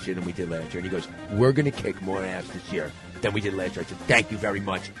ass this year than we did last year. And he goes, we're going to kick more ass this year than we did last year. I said, thank you very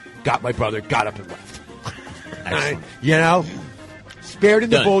much. Got my brother, got up and left. Excellent. You know, spared in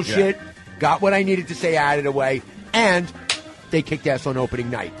the Done, bullshit, yeah. got what I needed to say out of the way, and they kicked ass on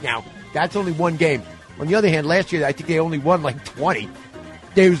opening night. Now, that's only one game. On the other hand, last year, I think they only won like 20.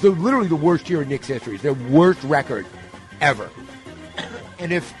 It was literally the worst year in Knicks history. It's their worst record ever.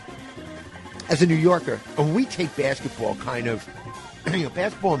 And if, as a New Yorker, when we take basketball kind of,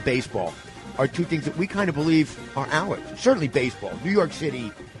 basketball and baseball are two things that we kind of believe are ours. Certainly baseball. New York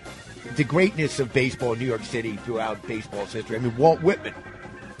City, the greatness of baseball in New York City throughout baseball's history. I mean, Walt Whitman,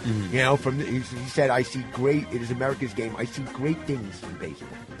 you know, he said, I see great, it is America's game. I see great things in baseball.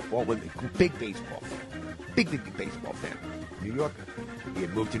 Walt Whitman, big baseball fan. Big baseball fan. New Yorker. He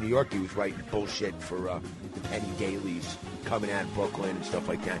had moved to New York. He was writing bullshit for the penny dailies coming out of Brooklyn and stuff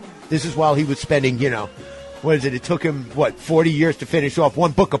like that. This is while he was spending, you know, what is it? It took him, 40 years to finish off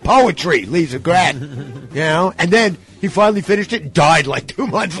one book of poetry, Lisa Grant. You know? And then he finally finished it and died like 2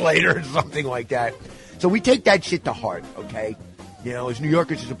 months later or something like that. So we take that shit to heart, okay? You know, as New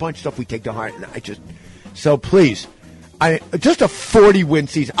Yorkers, there's a bunch of stuff we take to heart. And so please, just a 40-win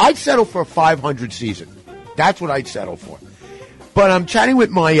season. I'd settle for a 500 season. That's what I'd settle for. But I'm chatting with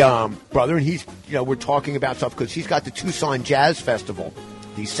my brother, and he's, we're talking about stuff because he's got the Tucson Jazz Festival,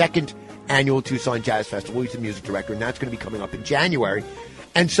 the second annual Tucson Jazz Festival. He's the music director, and that's going to be coming up in January.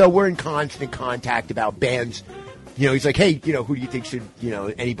 And so we're in constant contact about bands. He's like, hey, who do you think should,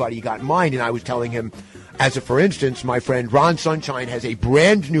 anybody you got in mind? And I was telling him, as a for instance, my friend Ron Sunshine has a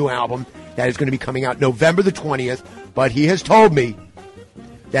brand new album that is going to be coming out November the 20th, but he has told me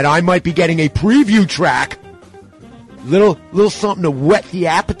that I might be getting a preview track. Little something to whet the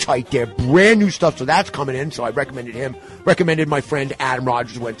appetite there. Brand new stuff, so that's coming in. So I recommended him. Recommended my friend Adam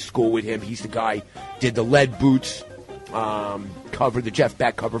Rogers, went to school with him. He's the guy, did the Lead Boots cover, the Jeff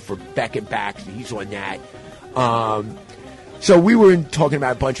Beck cover for Beck and Back. So he's on that. So we were talking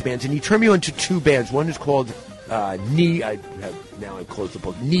about a bunch of bands, and he turned me on to two bands. One is called now I closed the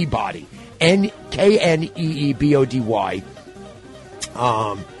book, Knee Body. Knee-Body.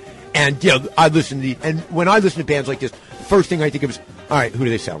 And I listen to and when I listen to bands like this, the first thing I think of is, all right, who do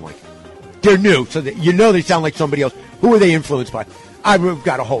they sound like? They're new, so that they sound like somebody else. Who are they influenced by? I've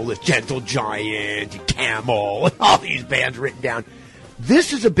got a whole list: Gentle Giant, Camel, all these bands written down.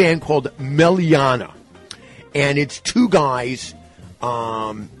 This is a band called Meliana, and it's two guys,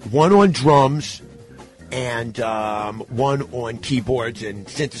 one on drums and one on keyboards and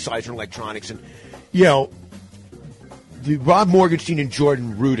synthesizer and electronics, and the Rob Morgenstein and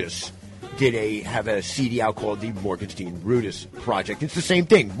Jordan Rudess have a CD out called the Morgenstein Rudess Project. It's the same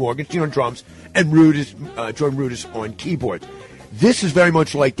thing: Morgenstein on drums and Jordan Rudess on keyboards. This is very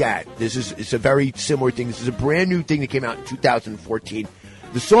much like that. It's a very similar thing. This is a brand new thing that came out in 2014.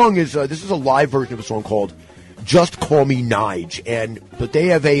 The song is this is a live version of a song called "Just Call Me Nige," but they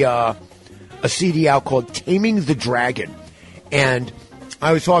have a CD out called "Taming the Dragon," and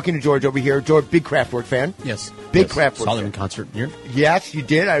I was talking to George over here. George, big Kraftwerk fan. Yes. Big Kraftwerk Saw them fan. in concert here. Yes, you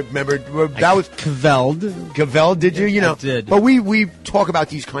did. I remember that was Caveld, did you? I did. But we talk about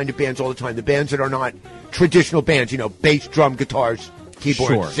these kind of bands all the time. The bands that are not traditional bands, bass, drum, guitars, keyboard,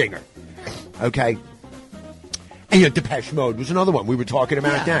 Sure. singer. Okay. And Depeche Mode was another one. We were talking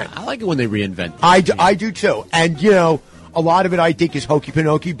about that. I like it when they reinvent. I do too. And a lot of it I think is hokey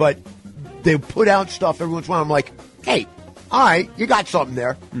pokey, but they put out stuff every once in a while. I'm like, hey, all right, you got something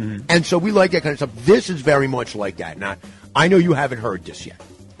there. Mm-hmm. And so we like that kind of stuff. This is very much like that. Now, I know you haven't heard this yet.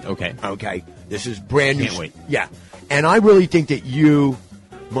 Okay. This is brand new. Can't wait. Yeah. And I really think that you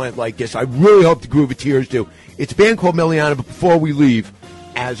might like this. I really hope the Grooveteers do. It's a band called Meliana, but before we leave,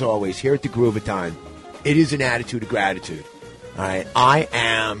 as always, here at the Groovatime, it is an attitude of gratitude. All right. I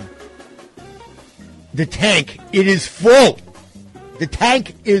am the tank. It is full. The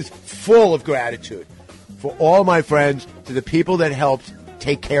tank is full of gratitude for all my friends, to the people that helped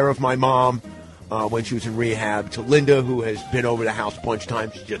take care of my mom when she was in rehab, to Linda, who has been over the house a bunch of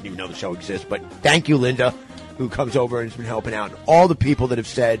times. She doesn't even know the show exists, but thank you, Linda, who comes over and has been helping out. And all the people that have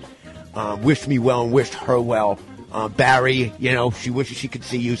said, wished me well and wished her well. Barry, she wishes she could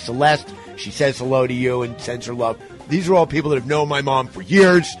see you. Celeste, she says hello to you and sends her love. These are all people that have known my mom for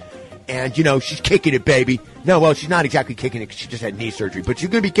years. And, she's kicking it, baby. No, well, she's not exactly kicking it because she just had knee surgery, but she's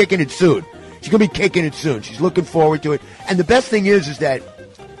going to be kicking it soon. She's going to be kicking it soon. She's looking forward to it. And the best thing is that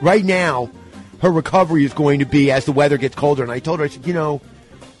right now, her recovery is going to be as the weather gets colder. And I told her, I said, the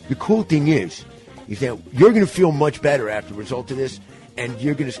cool thing is that you're going to feel much better after the result of this, and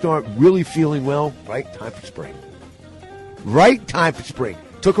you're going to start really feeling well, right? Time for spring. Right time for spring.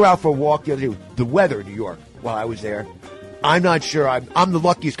 Took her out for a walk the other day. The weather in New York while I was there, I'm not sure. I'm the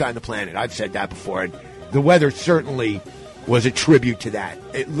luckiest guy on the planet. I've said that before. And the weather certainly was a tribute to that.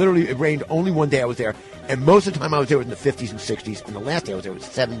 It rained only one day I was there. And most of the time I was there was in the 50s and 60s. And the last day I was there was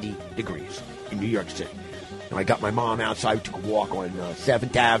 70 degrees in New York City. And I got my mom outside. We took a walk on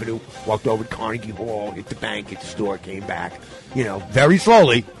 7th Avenue. Walked over to Carnegie Hall. Hit the bank. Hit the store. Came back. Very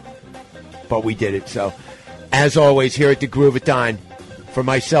slowly. But we did it. So, as always, here at the Groovathon, for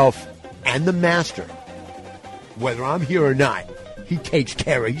myself and the master, whether I'm here or not, he takes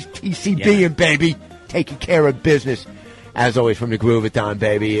care of. He's TCBing, baby. Taking care of business. As always, from the Groovathon,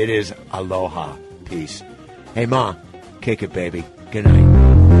 baby, it is aloha. Peace. Hey, Ma, kick it, baby. Good night.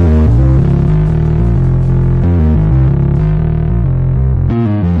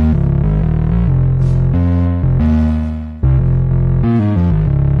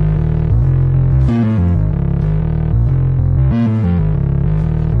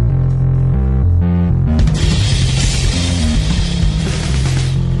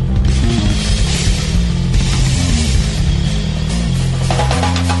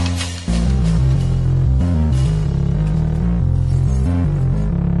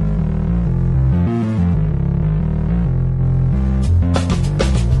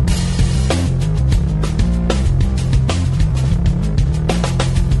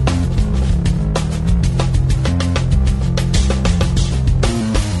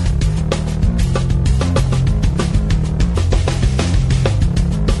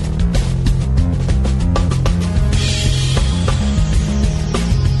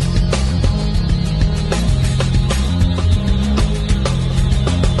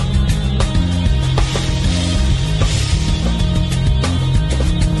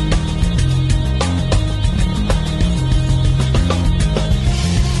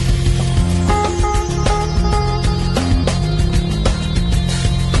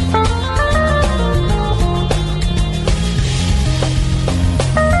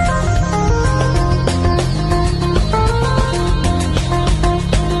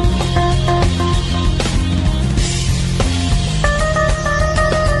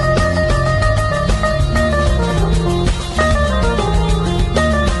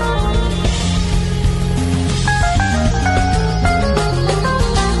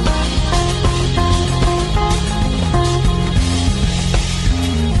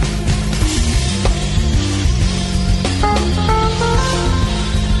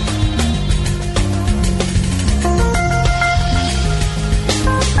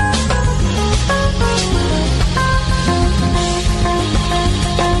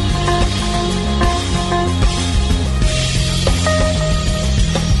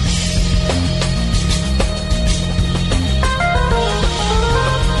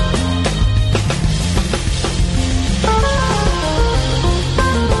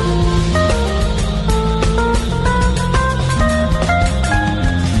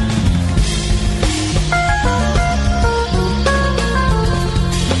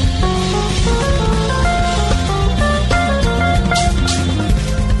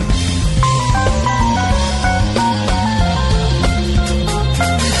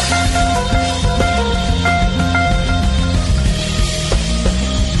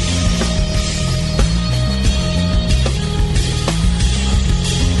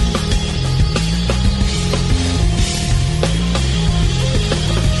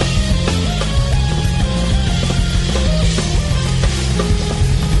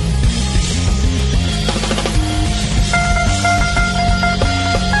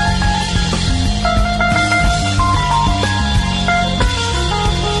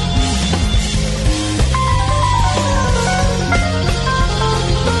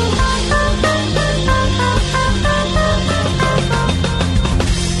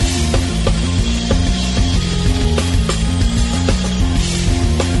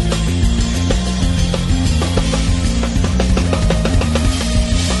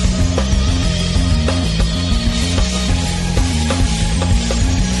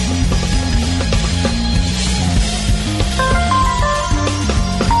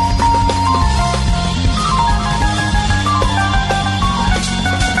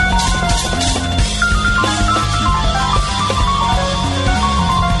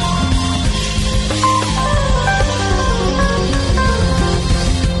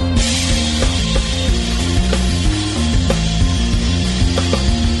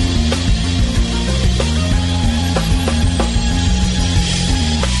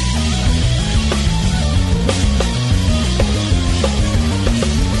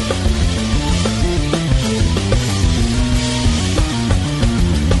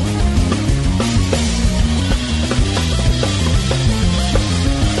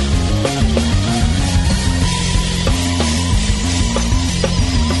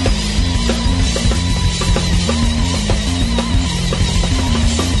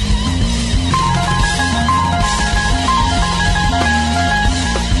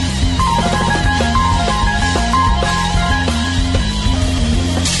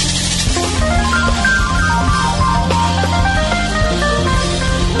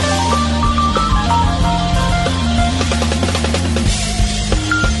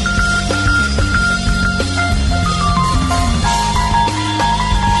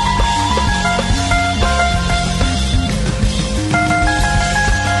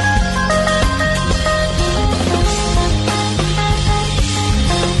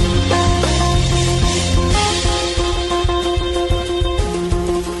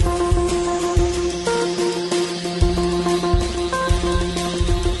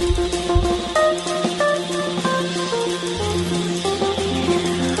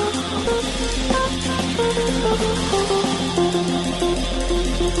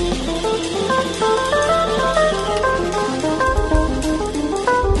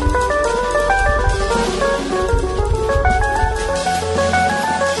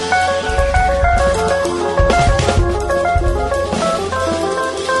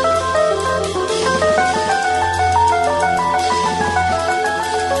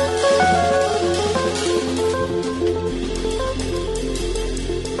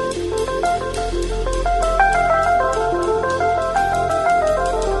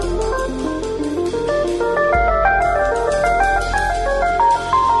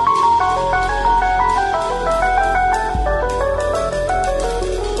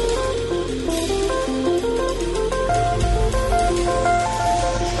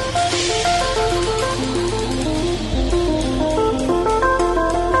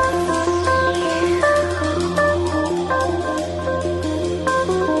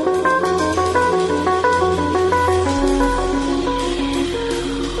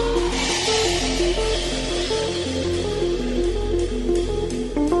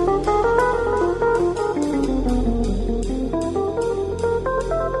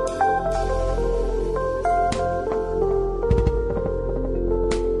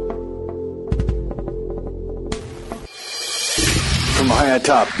 from high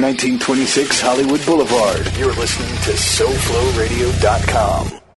atop 1926 Hollywood Boulevard. You're listening to SoFloRadio.com.